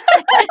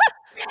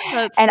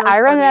 And so I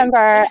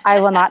remember, I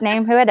will not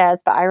name who it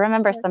is, but I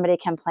remember somebody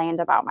complained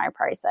about my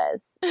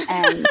prices,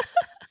 and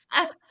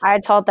I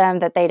told them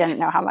that they didn't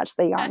know how much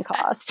the yarn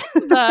cost.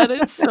 That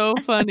is so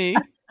funny.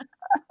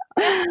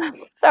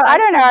 So I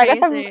don't know. I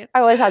guess I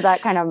always had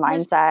that kind of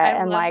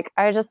mindset, and like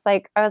I was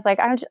like,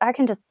 I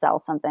can just sell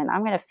something.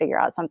 I'm going to figure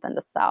out something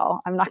to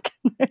sell. I'm not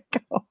going to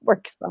go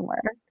work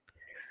somewhere.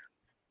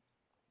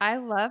 I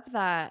love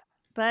that.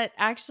 That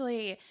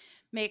actually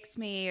makes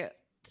me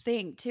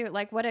think too,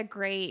 like what a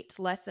great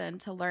lesson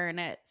to learn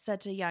at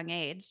such a young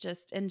age,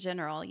 just in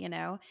general,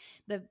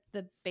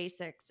 the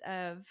basics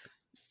of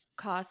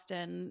cost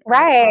and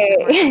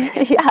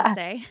right.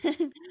 Say.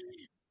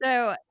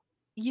 So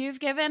you've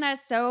given us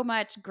so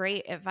much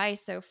great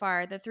advice so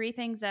far. The 3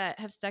 things that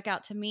have stuck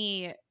out to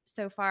me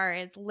so far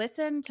is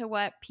listen to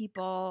what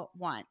people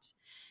want.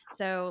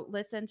 So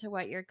listen to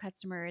what your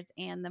customers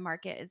and the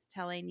market is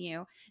telling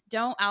you.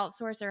 Don't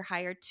outsource or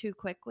hire too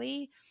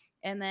quickly.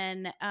 And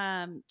then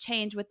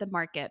change with the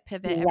market,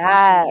 pivot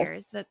every 2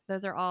 years.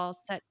 Those are all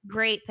such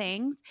great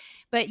things.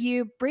 But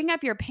you bring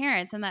up your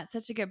parents, and that's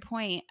such a good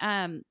point.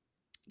 I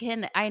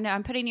know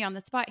I'm putting you on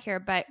the spot here,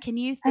 but can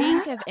you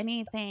think of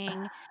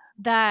anything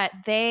that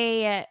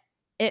they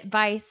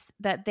advice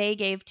that they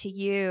gave to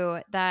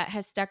you that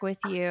has stuck with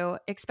you,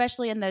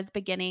 especially in those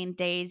beginning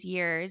days,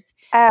 years,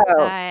 Oh,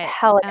 that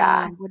hell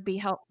yeah. would be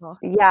helpful?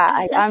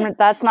 Yeah,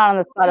 that's not on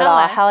the spot at Tell all.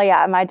 us. Hell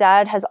yeah. My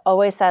dad has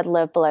always said,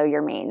 live below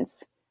your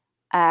means.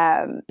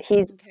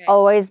 He's Okay.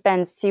 always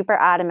been super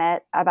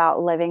adamant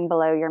about living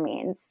below your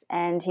means.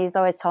 And he's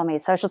always told me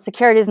Social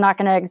Security is not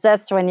going to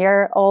exist when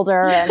you're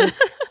older.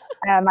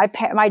 And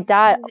my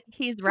dad,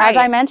 He's as right.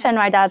 I mentioned,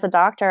 my dad's a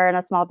doctor and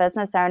a small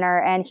business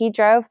owner, and he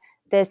drove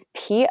this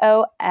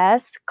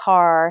POS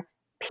car,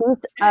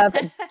 piece of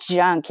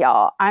junk,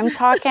 y'all. I'm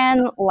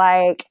talking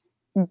like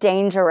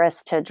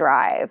dangerous to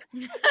drive.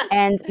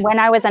 And when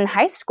I was in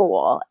high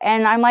school,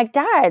 and I'm like,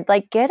 Dad,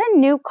 like, get a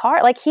new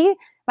car. Like,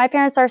 my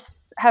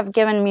parents have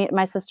given me,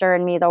 my sister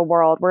and me, the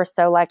world. We're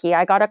so lucky.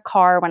 I got a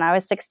car when I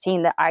was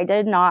 16 that I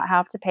did not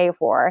have to pay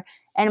for.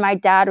 And my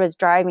dad was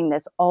driving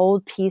this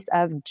old piece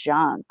of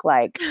junk.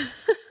 Like,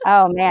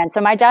 oh man. So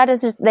my dad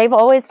is they've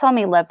always told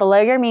me, live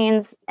below your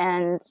means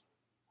and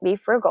be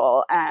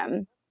frugal.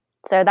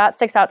 So that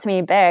sticks out to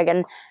me big.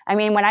 And I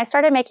mean, when I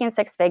started making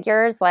six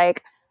figures,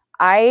 like,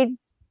 I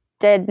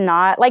did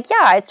not, like,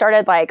 yeah, I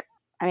started, like,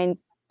 I mean,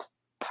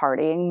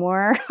 partying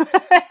more.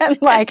 And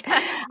like,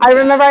 I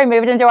remember I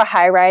moved into a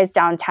high rise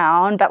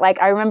downtown, but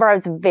like, I remember I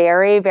was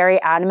very,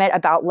 very adamant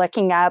about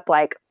looking up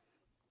like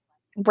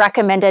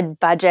recommended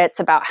budgets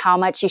about how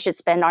much you should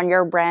spend on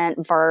your rent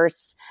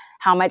versus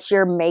how much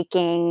you're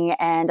making.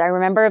 And I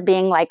remember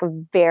being like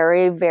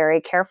very, very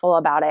careful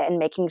about it and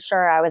making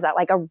sure I was at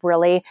like a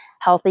really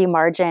healthy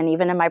margin,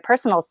 even in my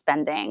personal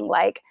spending.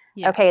 Like,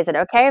 okay, is it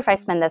okay if I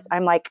spend this?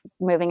 I'm like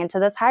moving into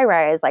this high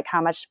rise. Like,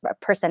 how much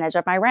percentage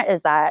of my rent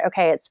is that?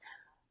 Okay, it's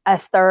a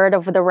third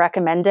of the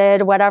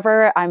recommended,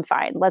 whatever. I'm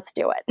fine. Let's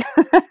do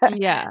it.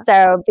 Yeah.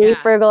 So be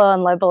frugal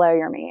and live below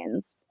your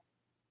means.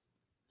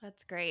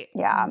 That's great.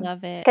 Yeah.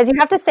 Love it. Because you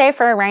have to save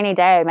for a rainy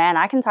day, man.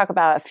 I can talk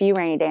about a few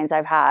rainy days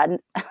I've had,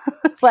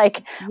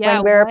 like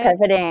when we were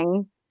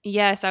pivoting.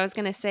 Yes, I was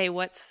going to say,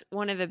 what's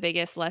one of the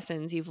biggest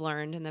lessons you've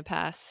learned in the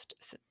past,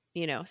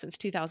 since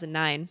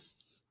 2009?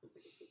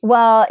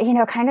 Well,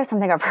 kind of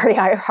something I've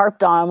already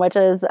harped on, which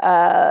is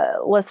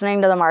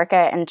listening to the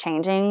market and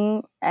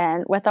changing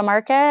and with the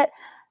market.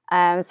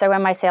 So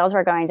when my sales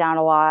were going down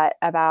a lot,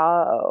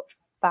 about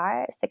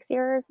 6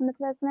 years into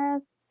the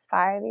business,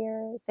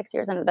 6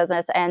 years into the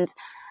business, and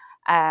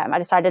I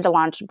decided to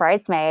launch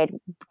Bridesmaid.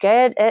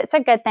 It's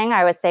a good thing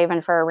I was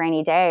saving for a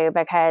rainy day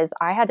because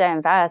I had to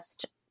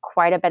invest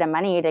quite a bit of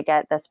money to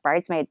get this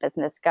Bridesmaid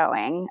business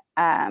going.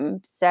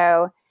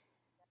 So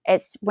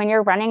it's when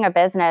you're running a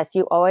business,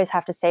 you always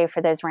have to save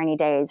for those rainy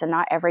days, and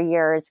not every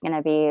year is going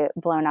to be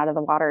blown out of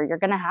the water. You're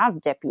going to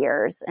have dip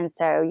years. And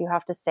so you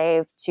have to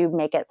save to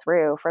make it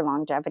through for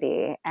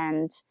longevity.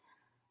 And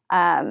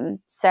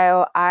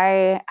so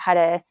I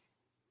had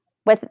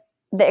with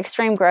the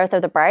extreme growth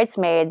of the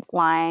Bridesmaid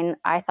line,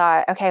 I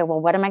thought, okay,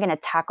 well, what am I going to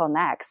tackle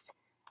next?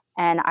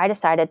 And I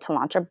decided to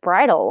launch a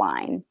bridal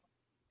line.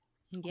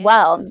 Yes.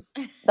 Well,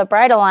 the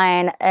bridal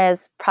line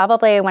is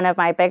probably one of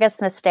my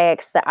biggest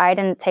mistakes that I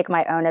didn't take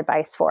my own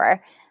advice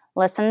for.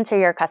 Listen to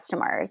your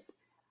customers.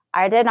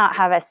 I did not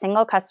have a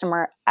single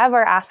customer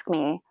ever ask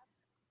me,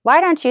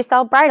 why don't you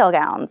sell bridal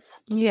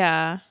gowns?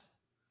 Yeah.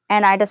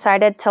 And I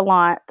decided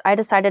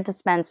to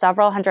spend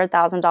several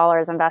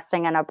 $100,000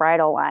 investing in a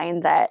bridal line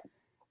that,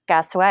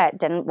 guess what,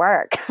 didn't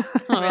work.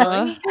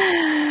 Really?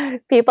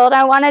 People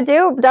don't want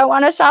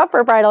to shop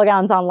for bridal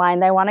gowns online.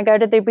 They want to go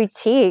to the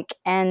boutique.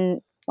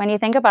 And when you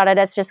think about it,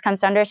 it just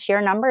comes down to a sheer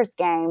numbers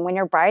game. When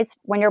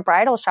you're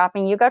bridal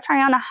shopping, you go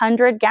try on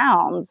 100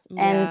 gowns.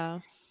 Yeah.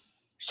 And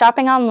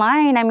shopping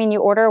online, I mean,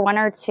 you order one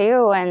or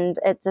two, and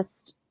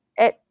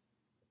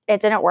it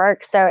didn't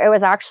work. So it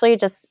was actually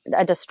just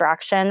a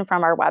distraction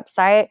from our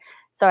website.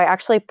 So I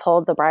actually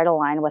pulled the bridal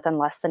line within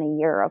less than a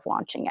year of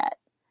launching it.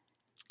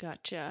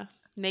 Gotcha.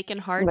 Making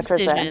hard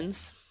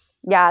decisions.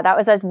 Yeah, that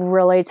was a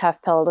really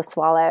tough pill to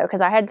swallow because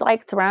I had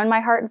like thrown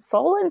my heart and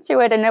soul into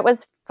it, and it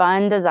was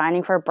fun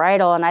designing for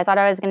bridal. And I thought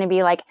I was going to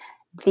be like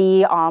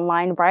the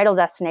online bridal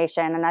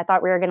destination. And I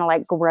thought we were going to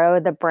like grow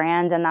the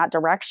brand in that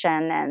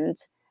direction.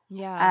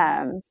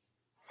 And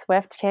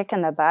swift kick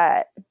in the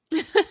butt.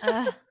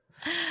 I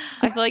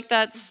feel like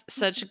that's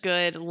such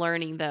good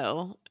learning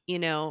though.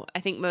 I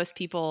think most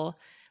people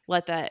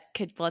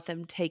could let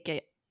them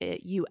take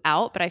you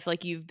out, but I feel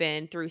like you've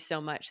been through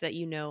so much that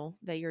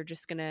that you're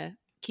just going to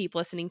keep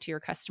listening to your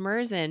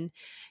customers and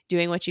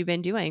doing what you've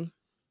been doing.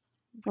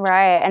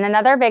 Right. And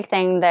another big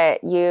thing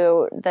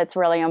that's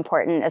really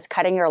important is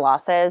cutting your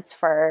losses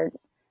for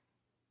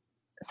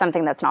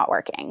something that's not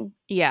working.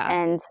 Yeah.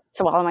 And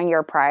swallowing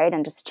your pride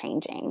and just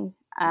changing.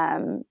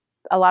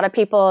 A lot of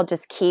people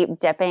just keep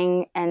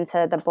dipping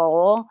into the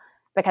bowl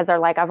because they're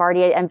like, I've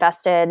already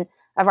invested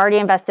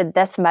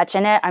this much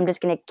in it. I'm just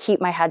going to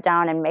keep my head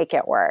down and make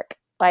it work.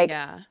 Like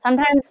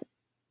sometimes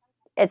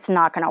it's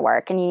not going to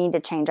work and you need to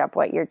change up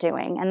what you're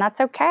doing. And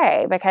that's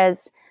okay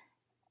because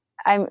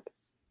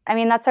I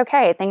mean, that's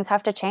okay. Things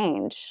have to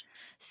change.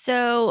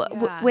 So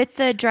Yeah. with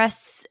the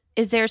dress,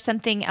 is there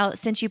something else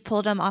since you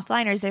pulled them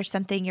offline, or is there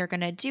something you're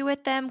going to do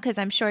with them? Because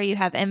I'm sure you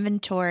have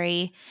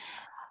inventory.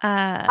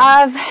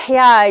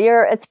 Yeah,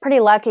 it's pretty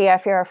lucky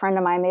if you're a friend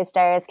of mine these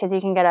days, because you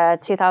can get a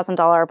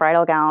 $2,000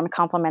 bridal gown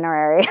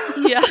complimentary.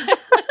 Yeah.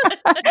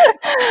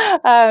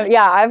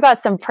 Yeah, I've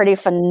got some pretty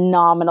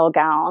phenomenal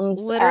gowns.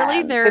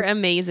 Literally, they're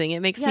amazing. It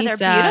makes me they're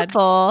sad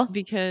beautiful.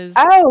 because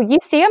you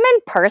see them in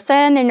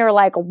person and you're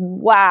like,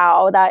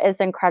 wow, that is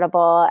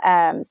incredible.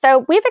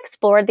 So we've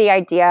explored the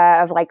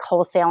idea of like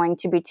wholesaling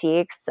to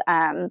boutiques,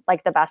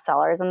 like the best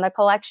sellers in the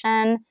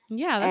collection,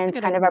 yeah, that's and a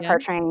good kind of idea.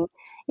 approaching.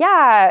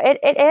 Yeah,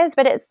 it is,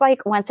 but it's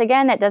like, once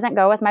again, it doesn't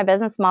go with my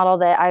business model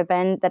that I've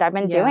been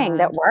doing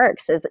that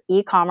works, is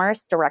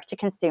e-commerce, direct to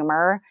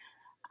consumer.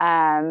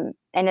 And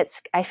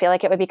I feel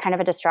like it would be kind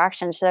of a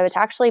distraction. So I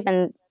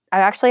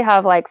actually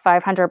have like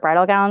 500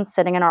 bridal gowns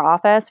sitting in our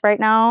office right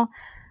now,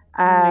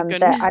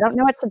 that I don't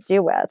know what to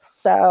do with.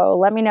 So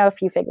let me know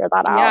if you figure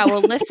that out. Yeah,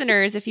 well,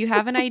 listeners, if you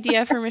have an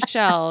idea for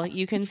Michelle,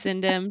 you can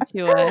send them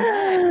to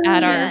us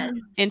at our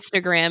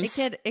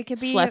Instagram. It could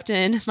be Slept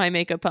in My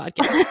Makeup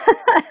Podcast.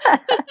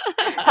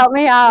 Help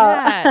me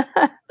out.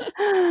 Yeah.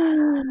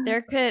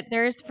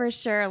 There's for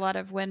sure a lot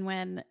of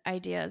win-win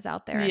ideas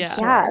out there. Yeah.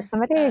 Yeah,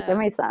 somebody give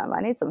me some.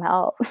 I need some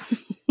help.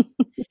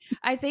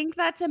 I think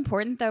that's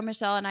important though,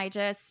 Michelle, and I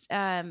just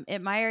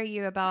admire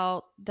you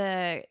about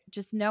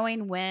just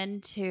knowing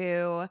when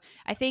to.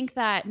 I think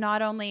that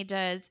not only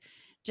does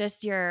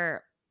just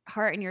your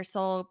heart and your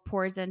soul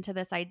pours into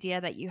this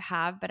idea that you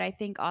have, but I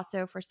think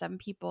also for some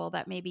people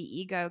that maybe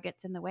ego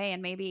gets in the way,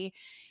 and maybe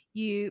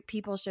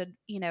people should,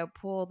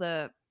 pull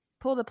the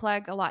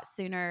plug a lot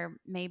sooner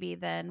maybe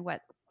than what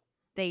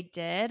they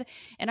did.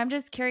 And I'm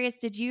just curious,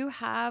 did you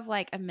have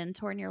like a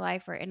mentor in your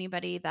life or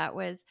anybody that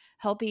was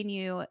helping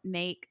you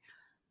make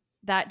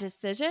that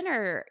decision,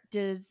 or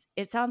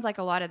it sounds like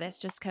a lot of this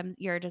just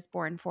you're just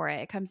born for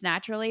it. It comes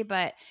naturally,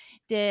 but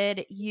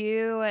did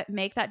you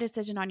make that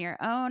decision on your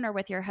own or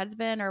with your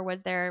husband, or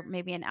was there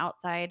maybe an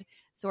outside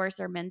source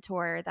or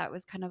mentor that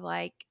was kind of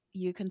like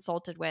you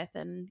consulted with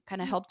and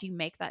kind of helped you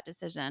make that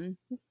decision?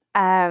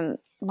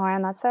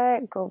 Lauren, that's a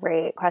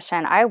great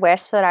question. I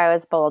wish that I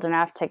was bold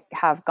enough to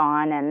have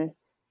gone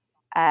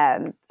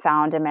and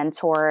found a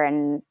mentor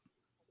and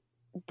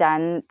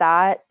done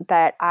that.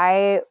 But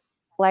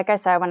like I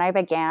said, when I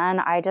began,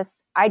 I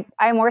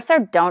more so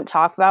don't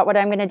talk about what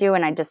I'm going to do,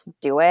 and I just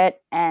do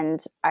it.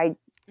 And I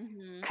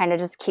kind of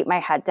just keep my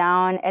head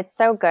down. It's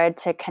so good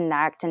to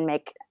connect and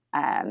make,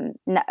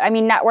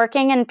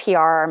 networking and PR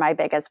are my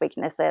biggest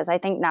weaknesses. I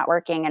think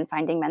networking and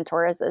finding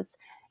mentors is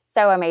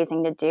so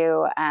amazing to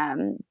do.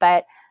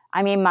 But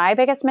I mean, my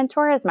biggest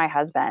mentor is my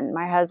husband.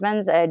 My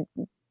husband's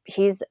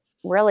he's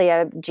really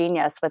a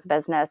genius with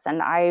business,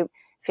 and I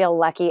feel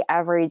lucky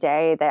every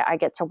day that I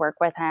get to work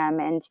with him.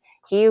 And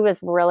he was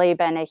really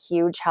been a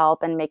huge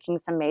help in making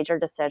some major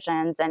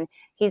decisions. And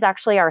he's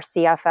actually our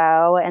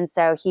CFO. And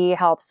so he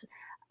helps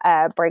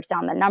break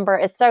down the number.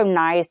 It's so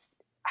nice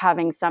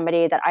having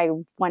somebody that I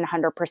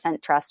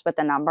 100% trust with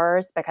the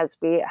numbers, because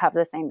we have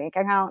the same bank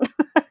account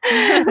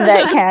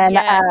that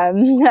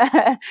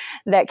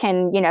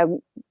can,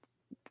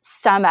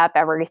 sum up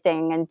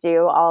everything and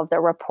do all of the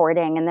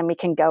reporting. And then we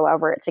can go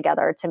over it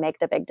together to make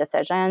the big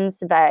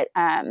decisions. But,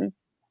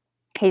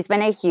 he's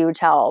been a huge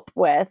help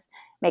with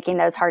making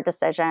those hard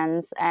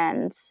decisions.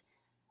 And,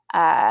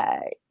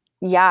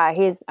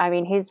 he's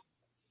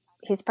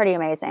pretty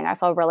amazing. I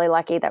feel really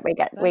lucky that we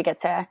get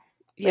to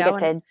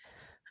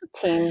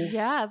team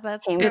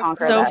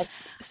conquer this.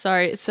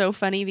 Sorry, it's so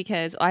funny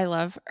because I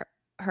love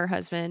her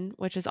husband,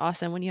 which is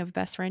awesome. When you have a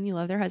best friend, you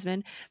love their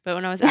husband. But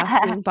when I was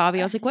asking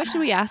Bobby, I was like, what should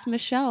we ask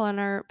Michelle on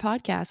our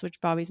podcast,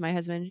 which Bobby's my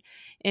husband?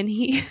 And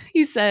he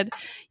said,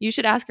 you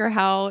should ask her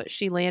how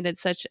she landed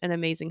such an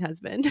amazing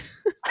husband.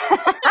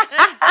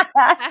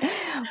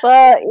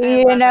 Well,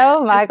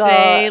 Michael,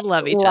 they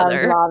love each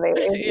other. Bobby.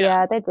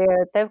 Yeah, they do.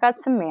 They've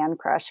got some man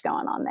crush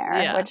going on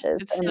there, which is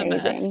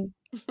amazing.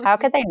 How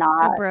could they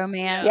not? A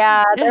bromance.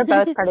 Yeah, they're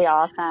both pretty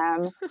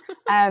awesome.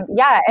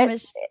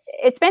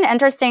 It's been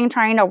interesting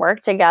trying to work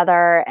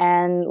together.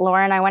 And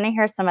Lauren, I want to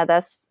hear some of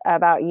this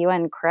about you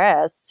and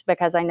Chris,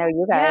 because I know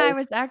you guys. Yeah, I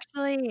was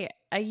actually,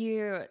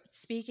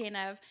 speaking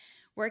of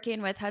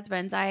working with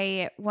husbands,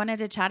 I wanted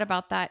to chat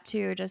about that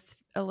too, just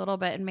a little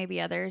bit, and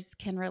maybe others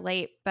can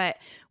relate. But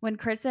when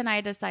Chris and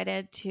I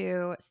decided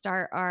to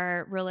start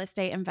our real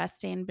estate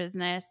investing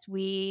business,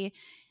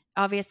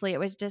 obviously it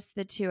was just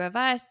the two of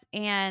us.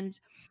 And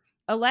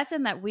a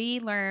lesson that we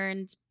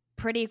learned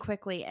pretty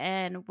quickly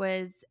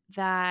was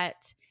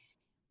that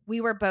we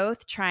were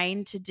both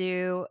trying to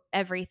do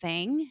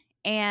everything.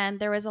 And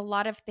there was a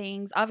lot of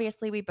things.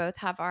 Obviously, we both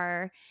have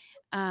our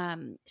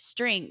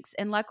strengths.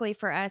 And luckily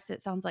for us,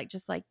 it sounds like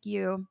just like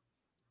you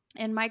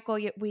and Michael,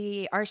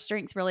 our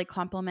strengths really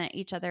complement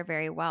each other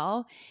very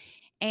well.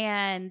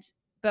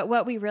 But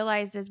what we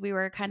realized is we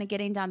were kind of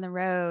getting down the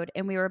road,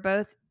 and we were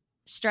both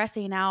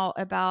stressing out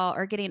about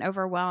or getting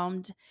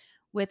overwhelmed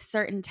with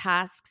certain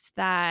tasks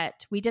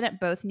that we didn't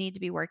both need to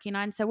be working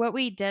on. So what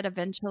we did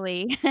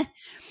eventually,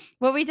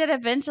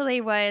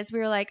 was we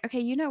were like,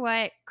 okay, you know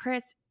what,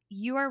 Chris,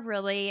 you are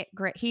really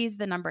great. He's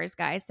the numbers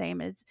guy,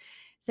 same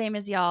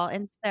as y'all.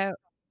 And so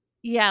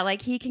yeah,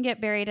 like he can get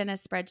buried in a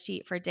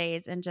spreadsheet for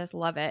days and just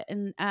love it.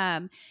 And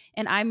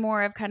I'm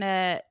more of kind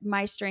of,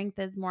 my strength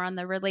is more on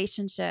the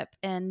relationship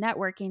and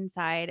networking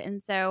side.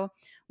 And so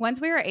once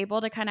we were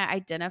able to kind of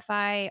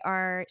identify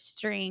our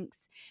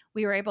strengths,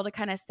 we were able to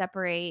kind of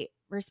separate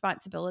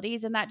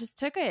responsibilities, and that just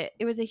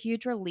it was a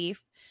huge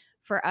relief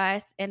for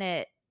us. And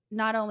it,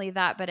 not only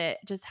that, but it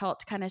just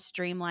helped kind of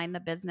streamline the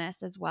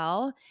business as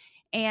well.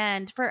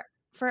 And for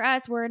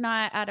us, we're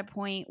not at a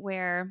point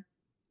where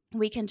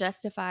we can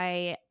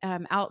justify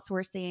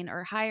outsourcing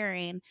or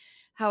hiring.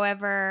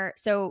 However,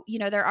 so,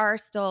 there are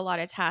still a lot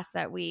of tasks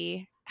that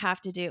we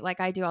have to do. Like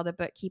I do all the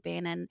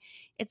bookkeeping, and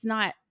it's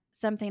not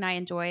something I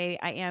enjoy.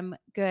 I am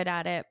good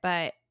at it,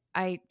 but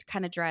I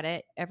kind of dread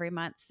it every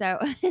month. So,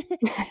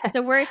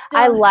 so we're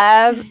still.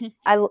 Lauren,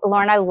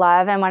 I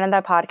love, and one of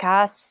the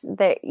podcasts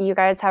that you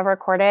guys have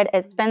recorded,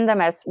 it's been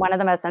one of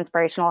the most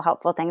inspirational,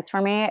 helpful things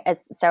for me.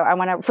 So I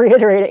want to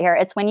reiterate it here.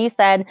 It's when you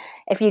said,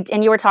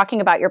 and you were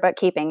talking about your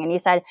bookkeeping, and you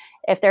said,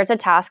 if there's a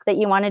task that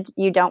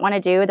you don't want to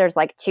do, there's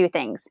like two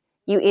things.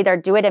 You either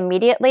do it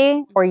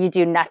immediately or you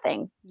do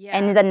nothing. Yeah.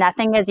 And the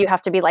nothing is you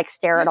have to be like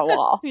stare at a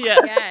wall.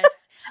 Yeah.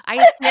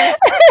 Yes.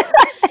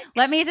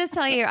 Let me just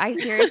tell you, I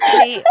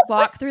seriously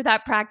walk through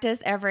that practice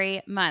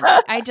every month.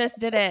 I just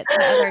did it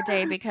the other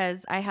day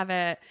because I have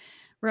a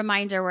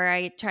reminder where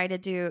I try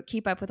to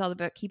keep up with all the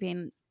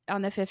bookkeeping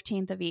on the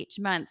 15th of each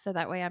month. So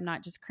that way I'm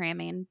not just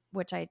cramming,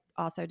 which I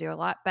also do a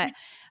lot, but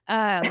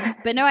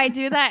no, I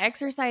do that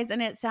exercise,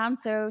 and it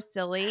sounds so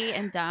silly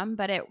and dumb,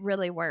 but it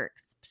really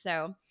works.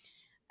 So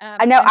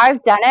I know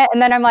I've done it,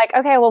 and then I'm like,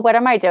 okay, well, what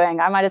am I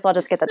doing? I might as well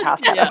just get the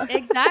task. Yeah,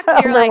 exactly.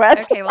 You're like,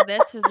 okay, well,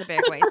 this is a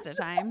big waste of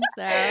time.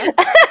 So,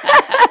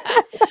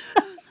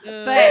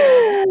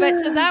 but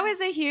so that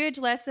was a huge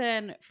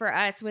lesson for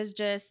us, was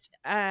just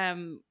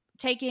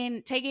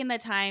taking the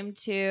time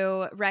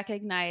to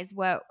recognize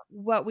what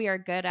we are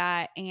good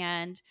at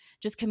and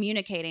just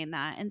communicating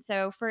that. And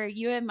so for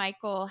you and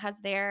Michael,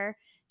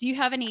 do you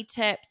have any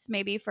tips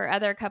maybe for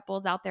other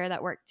couples out there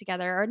that work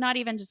together, or not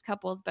even just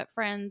couples, but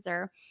friends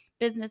or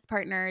business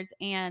partners?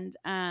 And,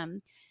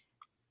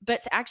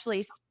 but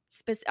actually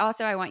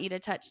also I want you to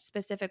touch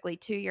specifically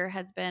to your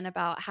husband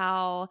about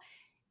how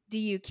do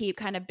you keep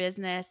kind of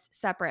business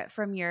separate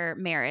from your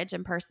marriage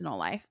and personal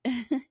life?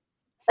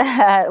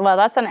 Well,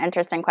 that's an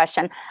interesting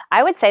question.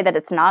 I would say that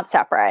it's not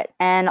separate.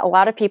 And a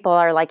lot of people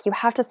are like, you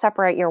have to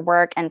separate your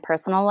work and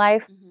personal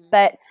life. Mm-hmm.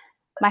 But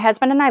my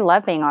husband and I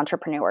love being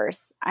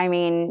entrepreneurs. I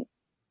mean,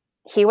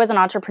 he was an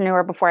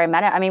entrepreneur before I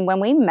met him. I mean, when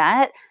we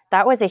met,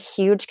 that was a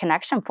huge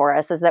connection for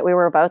us, is that we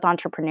were both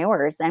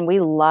entrepreneurs and we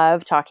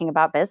love talking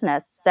about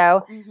business.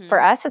 So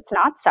for us, it's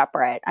not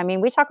separate. I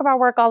mean, we talk about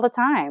work all the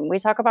time. We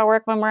talk about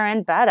work when we're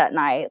in bed at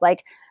night,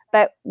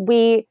 but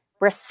we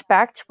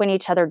respect when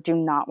each other do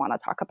not want to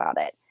talk about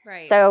it.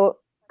 Right. So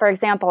for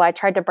example, I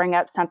tried to bring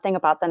up something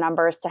about the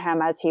numbers to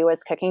him as he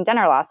was cooking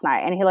dinner last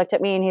night. And he looked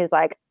at me and he's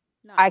like,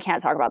 no, I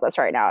can't talk about this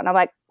right now. And I'm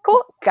like,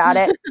 cool, got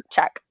it.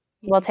 Check.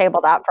 We'll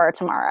table that for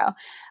tomorrow.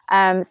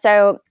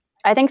 So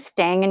I think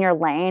staying in your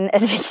lane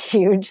is a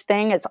huge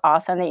thing. It's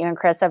awesome that you and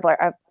Chris have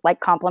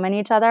complement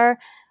each other.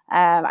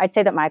 I'd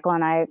say that Michael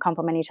and I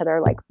complement each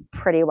other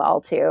pretty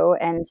well too.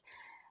 And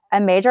a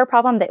major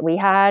problem that we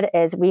had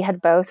is we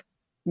had both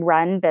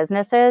run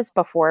businesses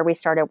before we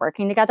started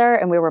working together,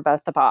 and we were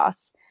both the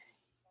boss.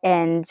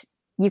 And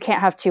you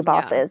can't have two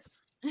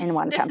bosses in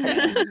one company.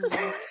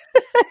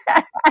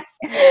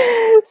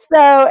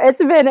 So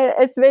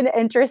it's been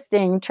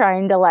interesting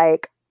trying to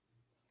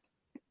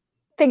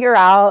figure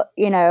out,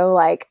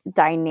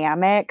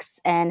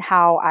 dynamics and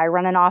how I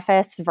run an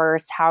office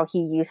versus how he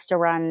used to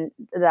run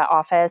the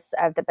office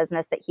of the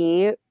business that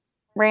he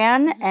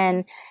ran.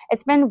 And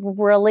it's been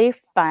really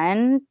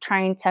fun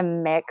trying to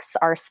mix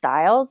our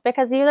styles,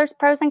 because there's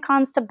pros and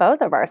cons to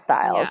both of our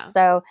styles. Yeah.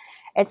 So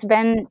it's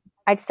been,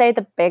 I'd say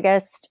the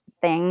biggest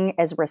thing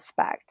is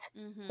respect,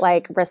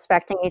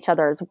 respecting each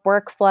other's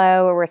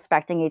workflow,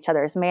 respecting each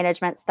other's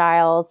management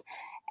styles,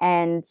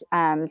 and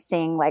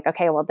seeing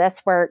okay, well,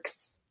 this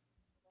works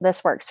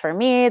for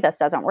me, this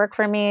doesn't work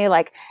for me,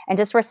 and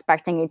just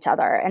respecting each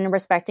other in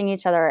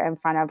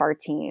front of our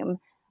team.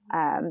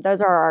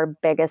 Those are our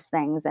biggest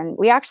things. And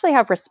we actually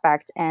have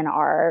respect in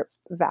our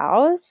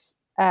vows.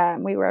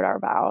 We wrote our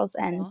vows,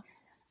 and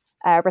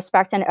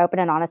respect and open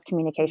and honest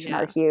communication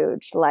are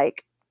huge.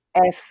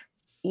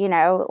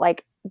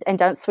 And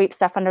don't sweep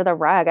stuff under the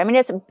rug. I mean,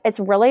 it's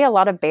really a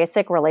lot of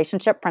basic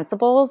relationship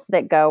principles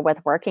that go with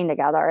working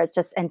together. It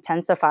just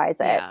intensifies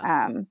it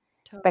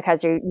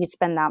because you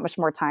spend that much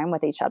more time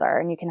with each other,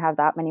 and you can have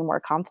that many more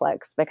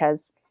conflicts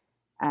because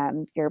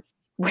you're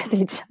with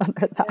each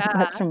other that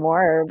much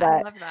more. But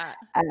I love that.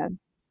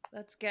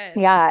 That's good.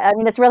 Yeah, I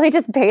mean, it's really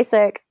just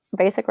basic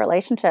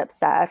relationship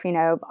stuff.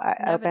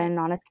 Open,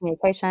 honest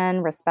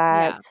communication,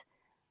 respect.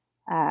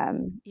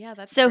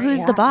 That's so. Great.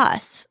 Who's the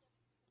boss?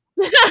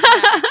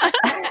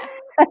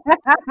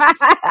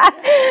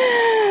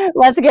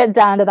 Let's get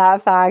down to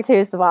that fact.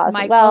 Who's the boss?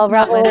 Well,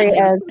 Raul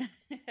is.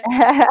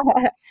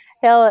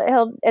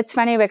 He'll. It's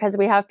funny because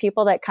we have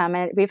people that come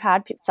in. We've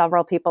had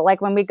several people,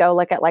 like when we go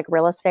look at like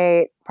real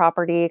estate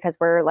property, because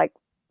we're like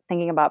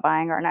thinking about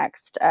buying our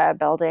next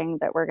building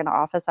that we're going to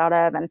office out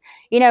of. And,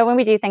 when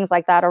we do things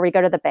like that, or we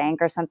go to the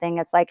bank or something,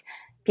 it's like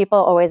people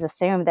always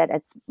assume that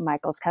it's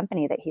Michael's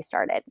company that he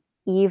started,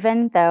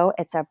 even though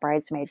it's a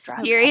bridesmaid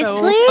dress.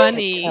 Seriously? So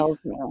funny.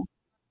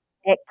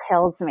 It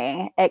kills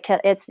me. It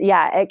kills me.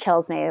 It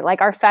kills me.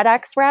 Like our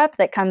FedEx rep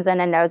that comes in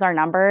and knows our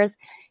numbers,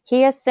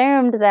 he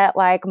assumed that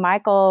like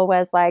Michael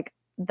was like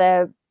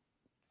the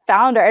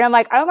founder. And I'm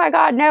like, oh my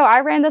God, no,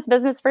 I ran this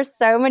business for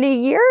so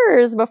many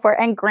years before.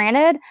 And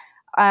granted,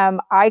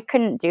 I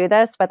couldn't do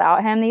this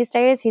without him these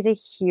days. He's a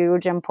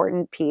huge,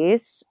 important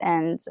piece.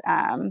 And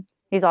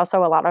he's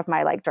also a lot of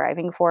my like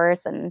driving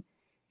force. And,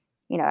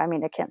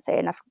 I can't say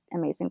enough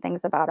amazing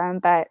things about him,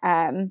 but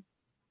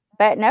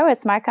no,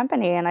 it's my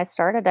company and I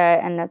started it,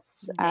 and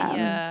it's,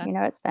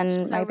 it's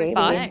been my baby.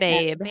 Boss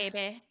babe.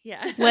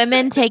 Yeah.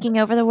 Women taking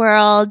over the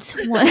world.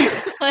 Who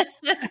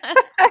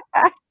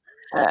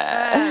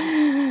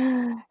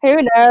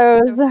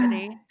knows? So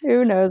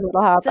Who knows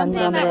what'll happen Something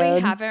down the that road.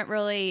 we haven't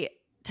really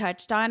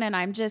touched on, and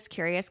I'm just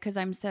curious because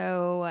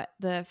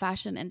the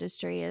fashion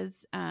industry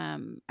is,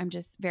 I'm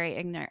just very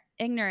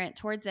ignorant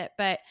towards it,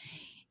 but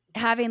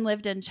having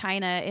lived in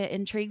China, it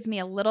intrigues me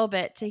a little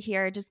bit to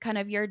hear just kind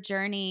of your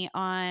journey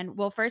on,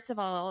 well, first of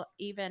all,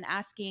 even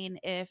asking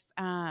if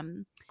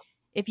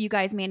you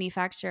guys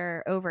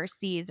manufacture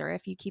overseas or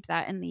if you keep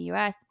that in the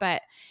US,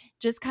 but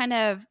just kind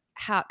of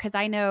how, because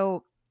I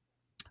know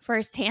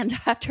firsthand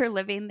after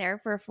living there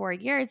for 4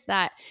 years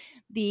that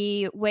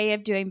the way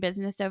of doing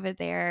business over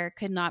there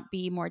could not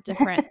be more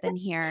different than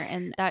here,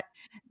 and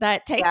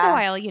that takes a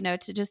while,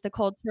 to just the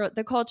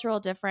cultural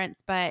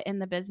difference, but in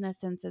the business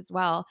sense as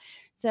well.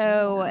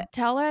 So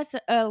tell us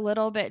a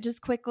little bit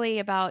just quickly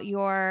about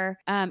your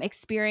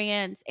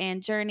experience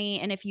and journey,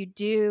 and if you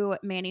do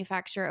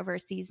manufacture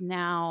overseas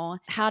now,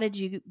 how did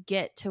you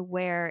get to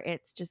where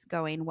it's just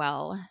going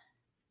well?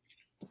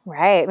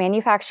 Right.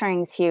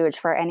 Manufacturing is huge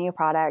for any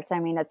product. I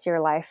mean, it's your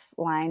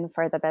lifeline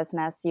for the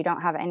business. You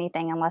don't have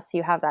anything unless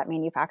you have that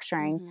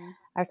manufacturing. Mm-hmm.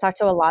 I've talked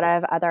to a lot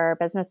of other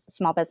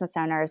small business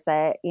owners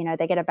that,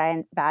 they get a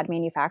bad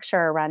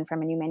manufacturer run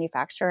from a new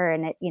manufacturer,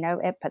 and it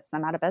puts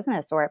them out of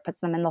business or it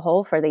puts them in the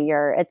hole for the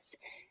year. It's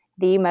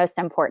the most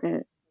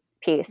important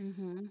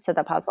piece to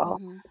the puzzle.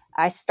 Mm-hmm.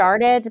 I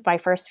started my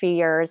first few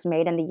years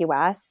made in the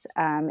US.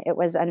 It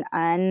was an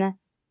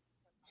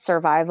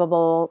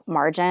unsurvivable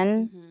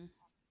margin. Mm-hmm.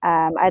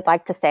 I'd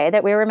like to say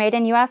that we were made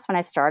in US when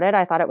I started.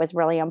 I thought it was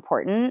really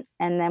important.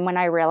 And then when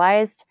I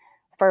realized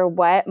for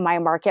what my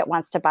market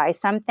wants to buy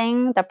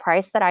something, the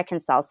price that I can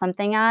sell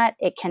something at,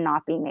 it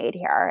cannot be made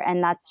here.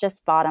 And that's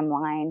just bottom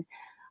line.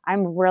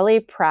 I'm really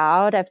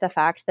proud of the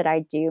fact that I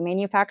do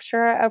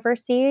manufacture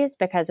overseas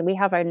because we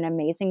have an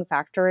amazing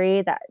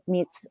factory that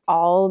meets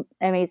all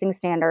amazing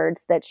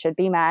standards that should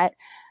be met.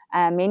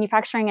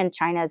 Manufacturing in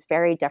China is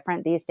very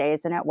different these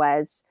days than it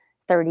was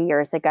 30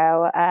 years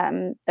ago.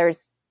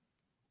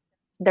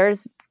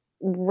 There's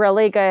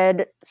really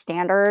good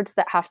standards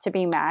that have to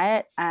be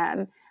met.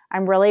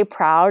 I'm really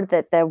proud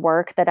that the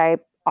work that I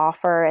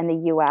offer in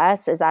the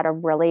US is at a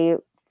really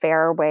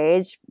fair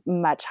wage,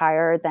 much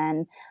higher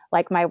than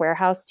like my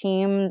warehouse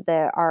team.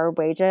 Our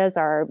wages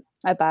are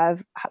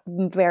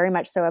very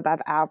much so above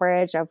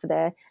average of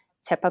the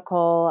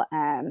typical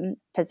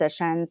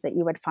positions that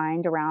you would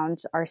find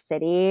around our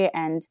city.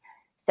 And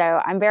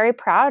so I'm very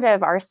proud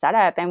of our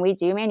setup, and we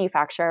do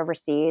manufacture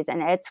overseas,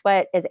 and it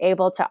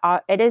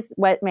is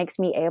what makes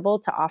me able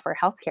to offer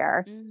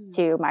healthcare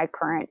to my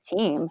current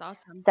team. That's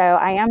awesome. So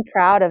I am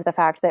proud of the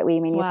fact that we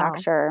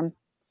manufacture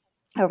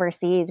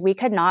overseas. We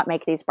could not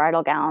make these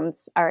bridal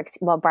gowns,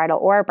 bridal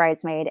or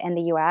bridesmaid in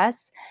the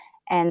US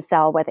and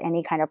sell with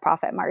any kind of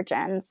profit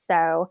margin.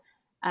 So,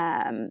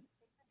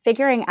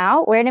 figuring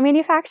out where to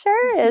manufacture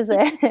is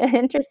an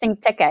interesting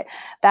ticket.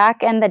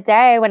 Back in the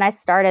day when I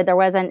started, it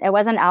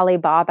wasn't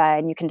Alibaba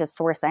and you can just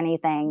source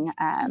anything.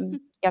 You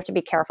have to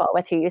be careful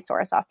with who you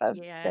source off of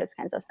those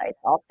kinds of sites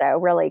also,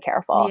 really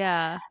careful.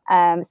 Yeah.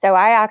 So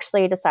I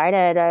actually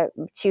decided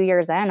 2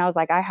 years in, I was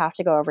like, I have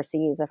to go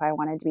overseas if I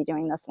wanted to be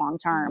doing this long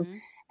term. Mm-hmm.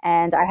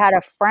 And I had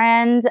a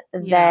friend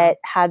that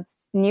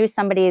knew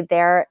somebody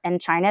there in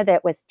China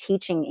that was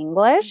teaching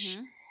English.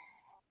 Mm-hmm.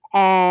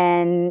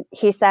 And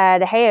he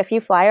said, hey, if you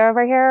fly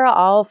over here,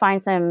 I'll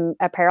find some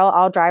apparel.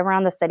 I'll drive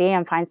around the city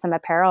and find some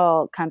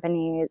apparel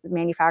company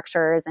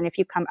manufacturers. And if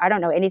you come, I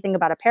don't know anything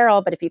about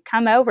apparel, but if you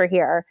come over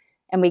here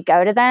and we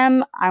go to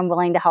them, I'm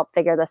willing to help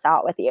figure this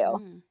out with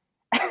you.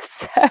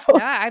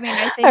 I mean,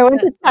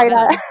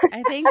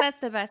 I think that's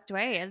the best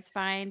way is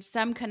find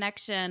some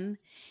connection.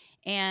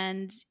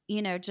 And,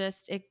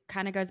 just it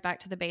kind of goes back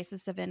to the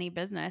basis of any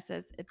business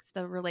is it's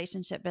the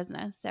relationship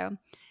business. So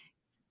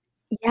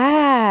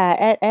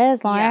yeah, it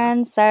is, Lauren.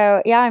 Yeah.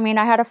 So, I mean,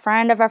 I had a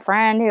friend of a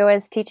friend who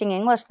was teaching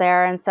English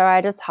there. And so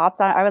I just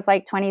hopped on. I was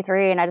like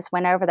 23 and I just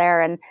went over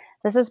there and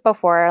this is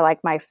before like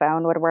my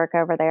phone would work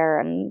over there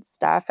and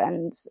stuff.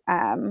 And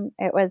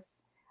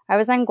I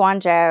was in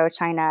Guangzhou,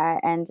 China,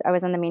 and I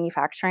was in the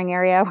manufacturing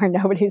area where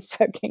nobody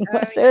spoke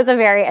English. It was a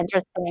very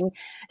interesting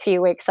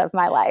few weeks of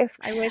my life.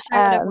 I wish I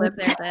would have lived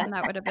there then.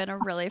 That would have been a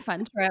really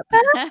fun trip.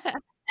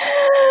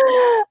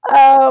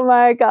 Oh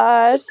my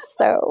gosh,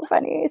 so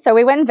funny. So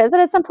we went and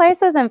visited some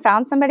places and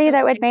found somebody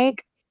that would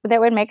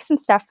make some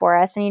stuff for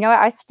us. And you know what?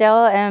 I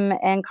still am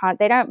in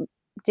they don't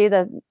do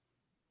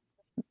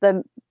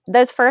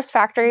those first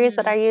factories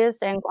that I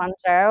used in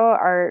Guangzhou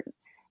are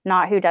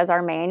not who does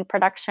our main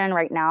production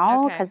right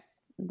now, because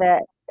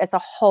it's a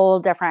whole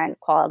different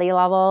quality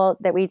level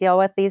that we deal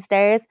with these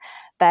days.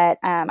 But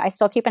I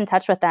still keep in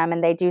touch with them,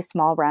 and they do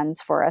small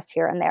runs for us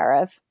here and there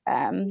of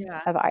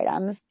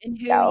items. And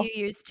who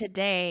you use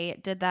today,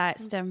 did that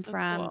stem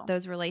from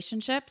those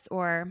relationships,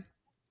 or?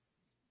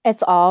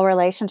 It's all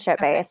relationship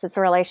based. It's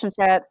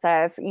relationships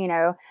of, you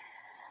know,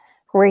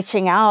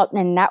 reaching out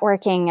and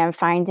networking and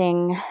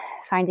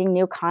finding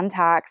new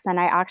contacts. And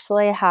I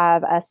actually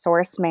have a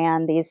source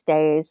man these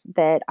days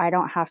that I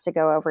don't have to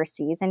go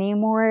overseas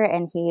anymore.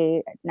 And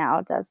he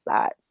now does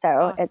that.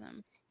 So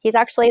he's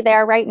actually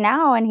there right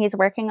now, and he's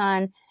working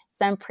on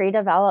some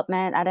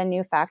pre-development at a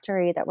new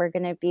factory that we're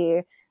going to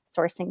be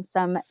sourcing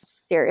some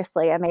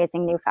seriously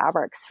amazing new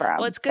fabrics from.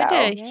 Well, it's good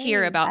to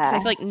hear about, because I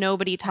feel like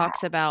nobody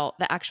talks about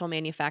the actual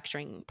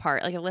manufacturing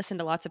part. Like, I've listened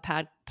to lots of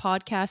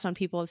podcasts on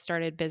people who have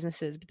started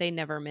businesses, but they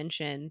never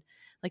mention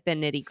like the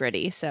nitty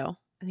gritty. So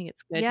I think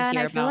it's good to hear about.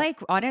 Yeah, and I feel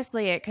like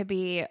honestly, it could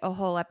be a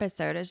whole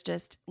episode is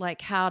just like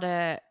how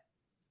to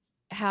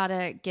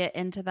get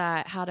into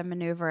that, how to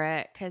maneuver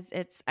it, because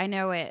I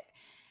know it's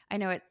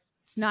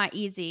not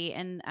easy,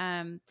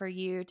 and for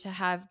you to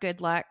have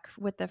good luck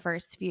with the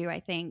first few,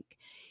 I think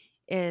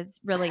is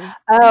really.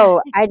 Oh,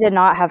 I did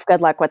not have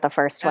good luck with the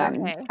first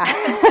one. Okay.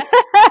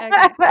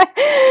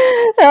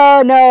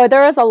 Oh no,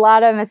 there was a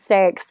lot of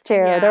mistakes too.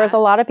 Yeah. There was a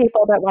lot of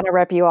people that want to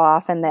rip you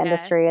off in the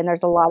industry, and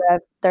there's a lot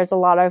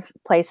of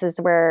places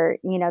where,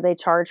 you know, they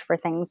charge for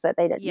things that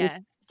you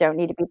don't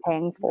need to be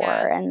paying for.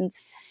 And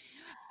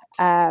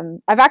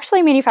I've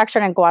actually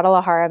manufactured in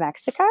Guadalajara,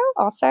 Mexico.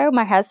 Also,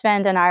 my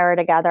husband and I were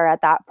together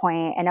at that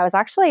point, and it was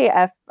actually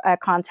a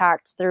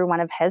contact through one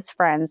of his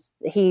friends.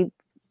 He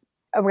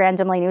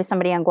randomly knew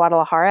somebody in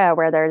Guadalajara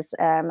where there's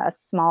a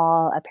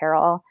small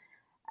apparel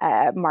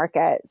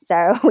market.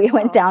 So we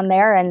went down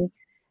there and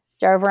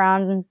drove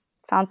around and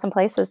found some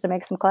places to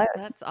make some clothes.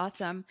 That's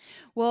awesome.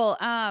 Well,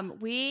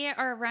 we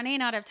are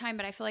running out of time,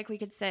 but I feel like we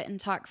could sit and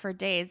talk for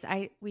days.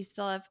 We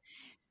still have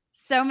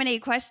so many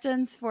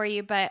questions for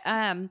you, but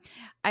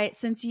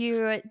since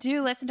you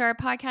do listen to our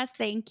podcast,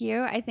 thank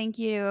you. I think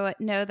you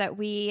know that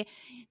we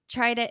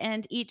try to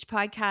end each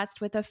podcast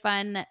with a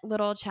fun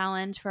little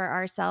challenge for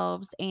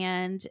ourselves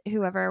and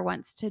whoever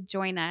wants to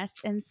join us.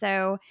 And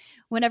so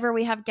whenever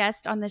we have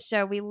guests on the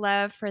show, we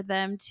love for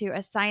them to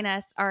assign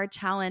us our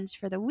challenge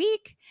for the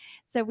week.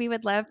 So we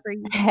would love for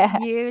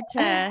you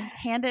to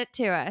hand it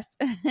to us.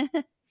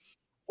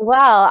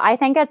 Well, I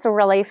think it's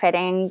really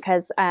fitting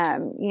because,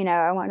 you know,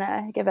 I want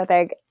to give a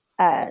big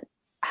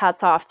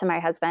hats off to my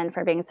husband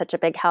for being such a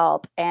big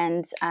help.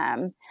 And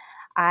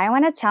I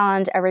want to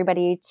challenge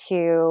everybody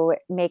to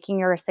making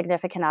your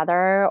significant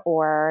other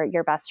or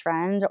your best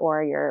friend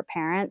or your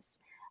parents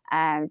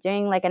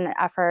doing like an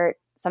effort,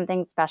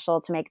 something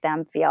special to make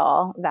them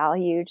feel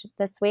valued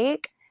this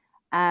week.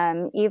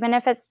 Even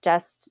if it's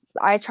just,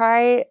 I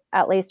try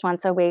at least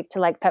once a week to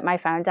like put my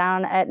phone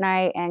down at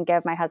night and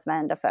give my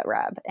husband a foot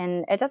rub.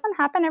 And it doesn't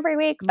happen every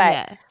week,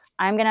 but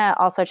I'm going to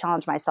also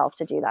challenge myself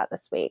to do that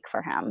this week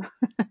for him.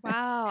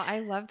 Wow. I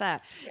love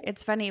that.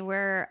 It's funny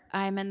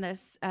I'm in this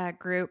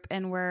group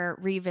and we're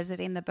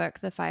revisiting the book,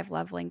 The 5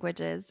 Love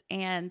Languages.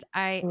 And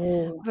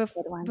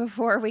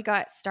before we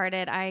got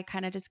started, I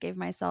kind of just gave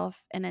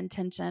myself an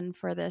intention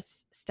for this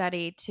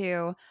study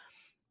to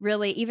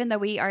really, even though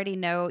we already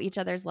know each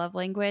other's love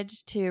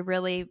language, to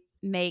really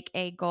make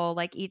a goal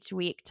like each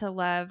week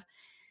to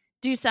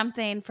do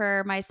something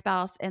for my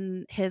spouse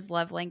in his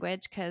love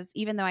language. Because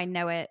even though I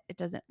know it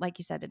doesn't, like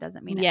you said, it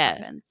doesn't mean it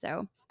happens.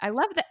 So I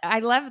love that.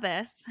 I love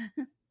this.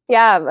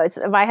 Yeah.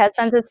 My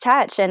husband's is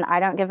touch and I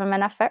don't give him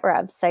enough foot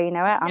rubs. So you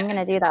know what? I'm going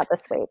to do that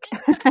this week.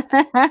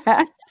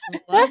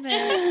 Love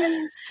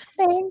it.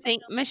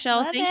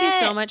 Michelle, thank you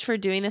so much for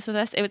doing this with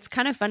us. It's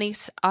kind of funny.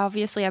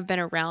 Obviously, I've been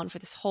around for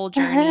this whole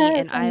journey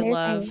and I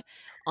love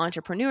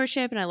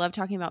entrepreneurship and I love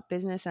talking about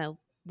business and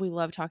we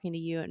love talking to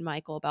you and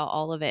Michael about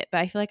all of it. But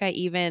I feel like I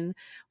even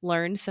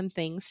learned some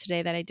things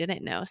today that I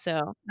didn't know.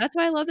 So that's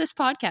why I love this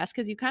podcast,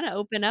 because you kind of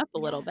open up a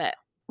little bit.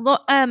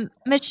 Well,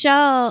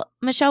 Michelle,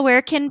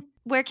 where can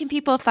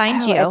people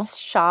find you? It's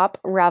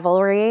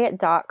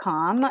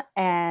shoprevelry.com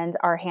and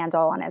our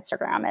handle on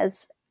Instagram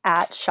is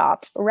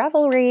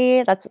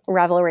 @shoprevelry. That's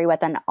Revelry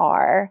with an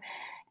R.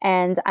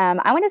 And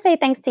I want to say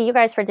thanks to you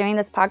guys for doing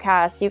this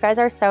podcast. You guys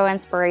are so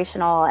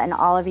inspirational, and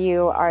all of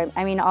you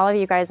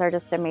guys are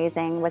just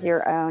amazing with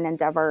your own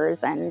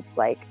endeavors. And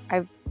like,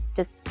 I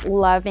just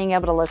love being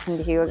able to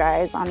listen to you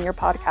guys on your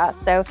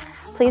podcast. So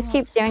please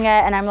keep doing it.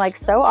 And I'm like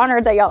so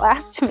honored that y'all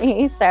asked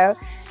me. So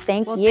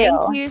Thank well, you.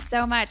 Thank you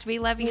so much. We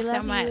love you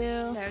so much.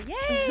 So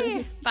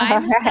yay. Bye, All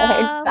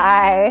Michelle. right,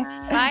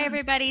 bye. Bye,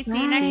 everybody.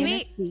 See you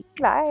next week.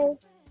 Bye.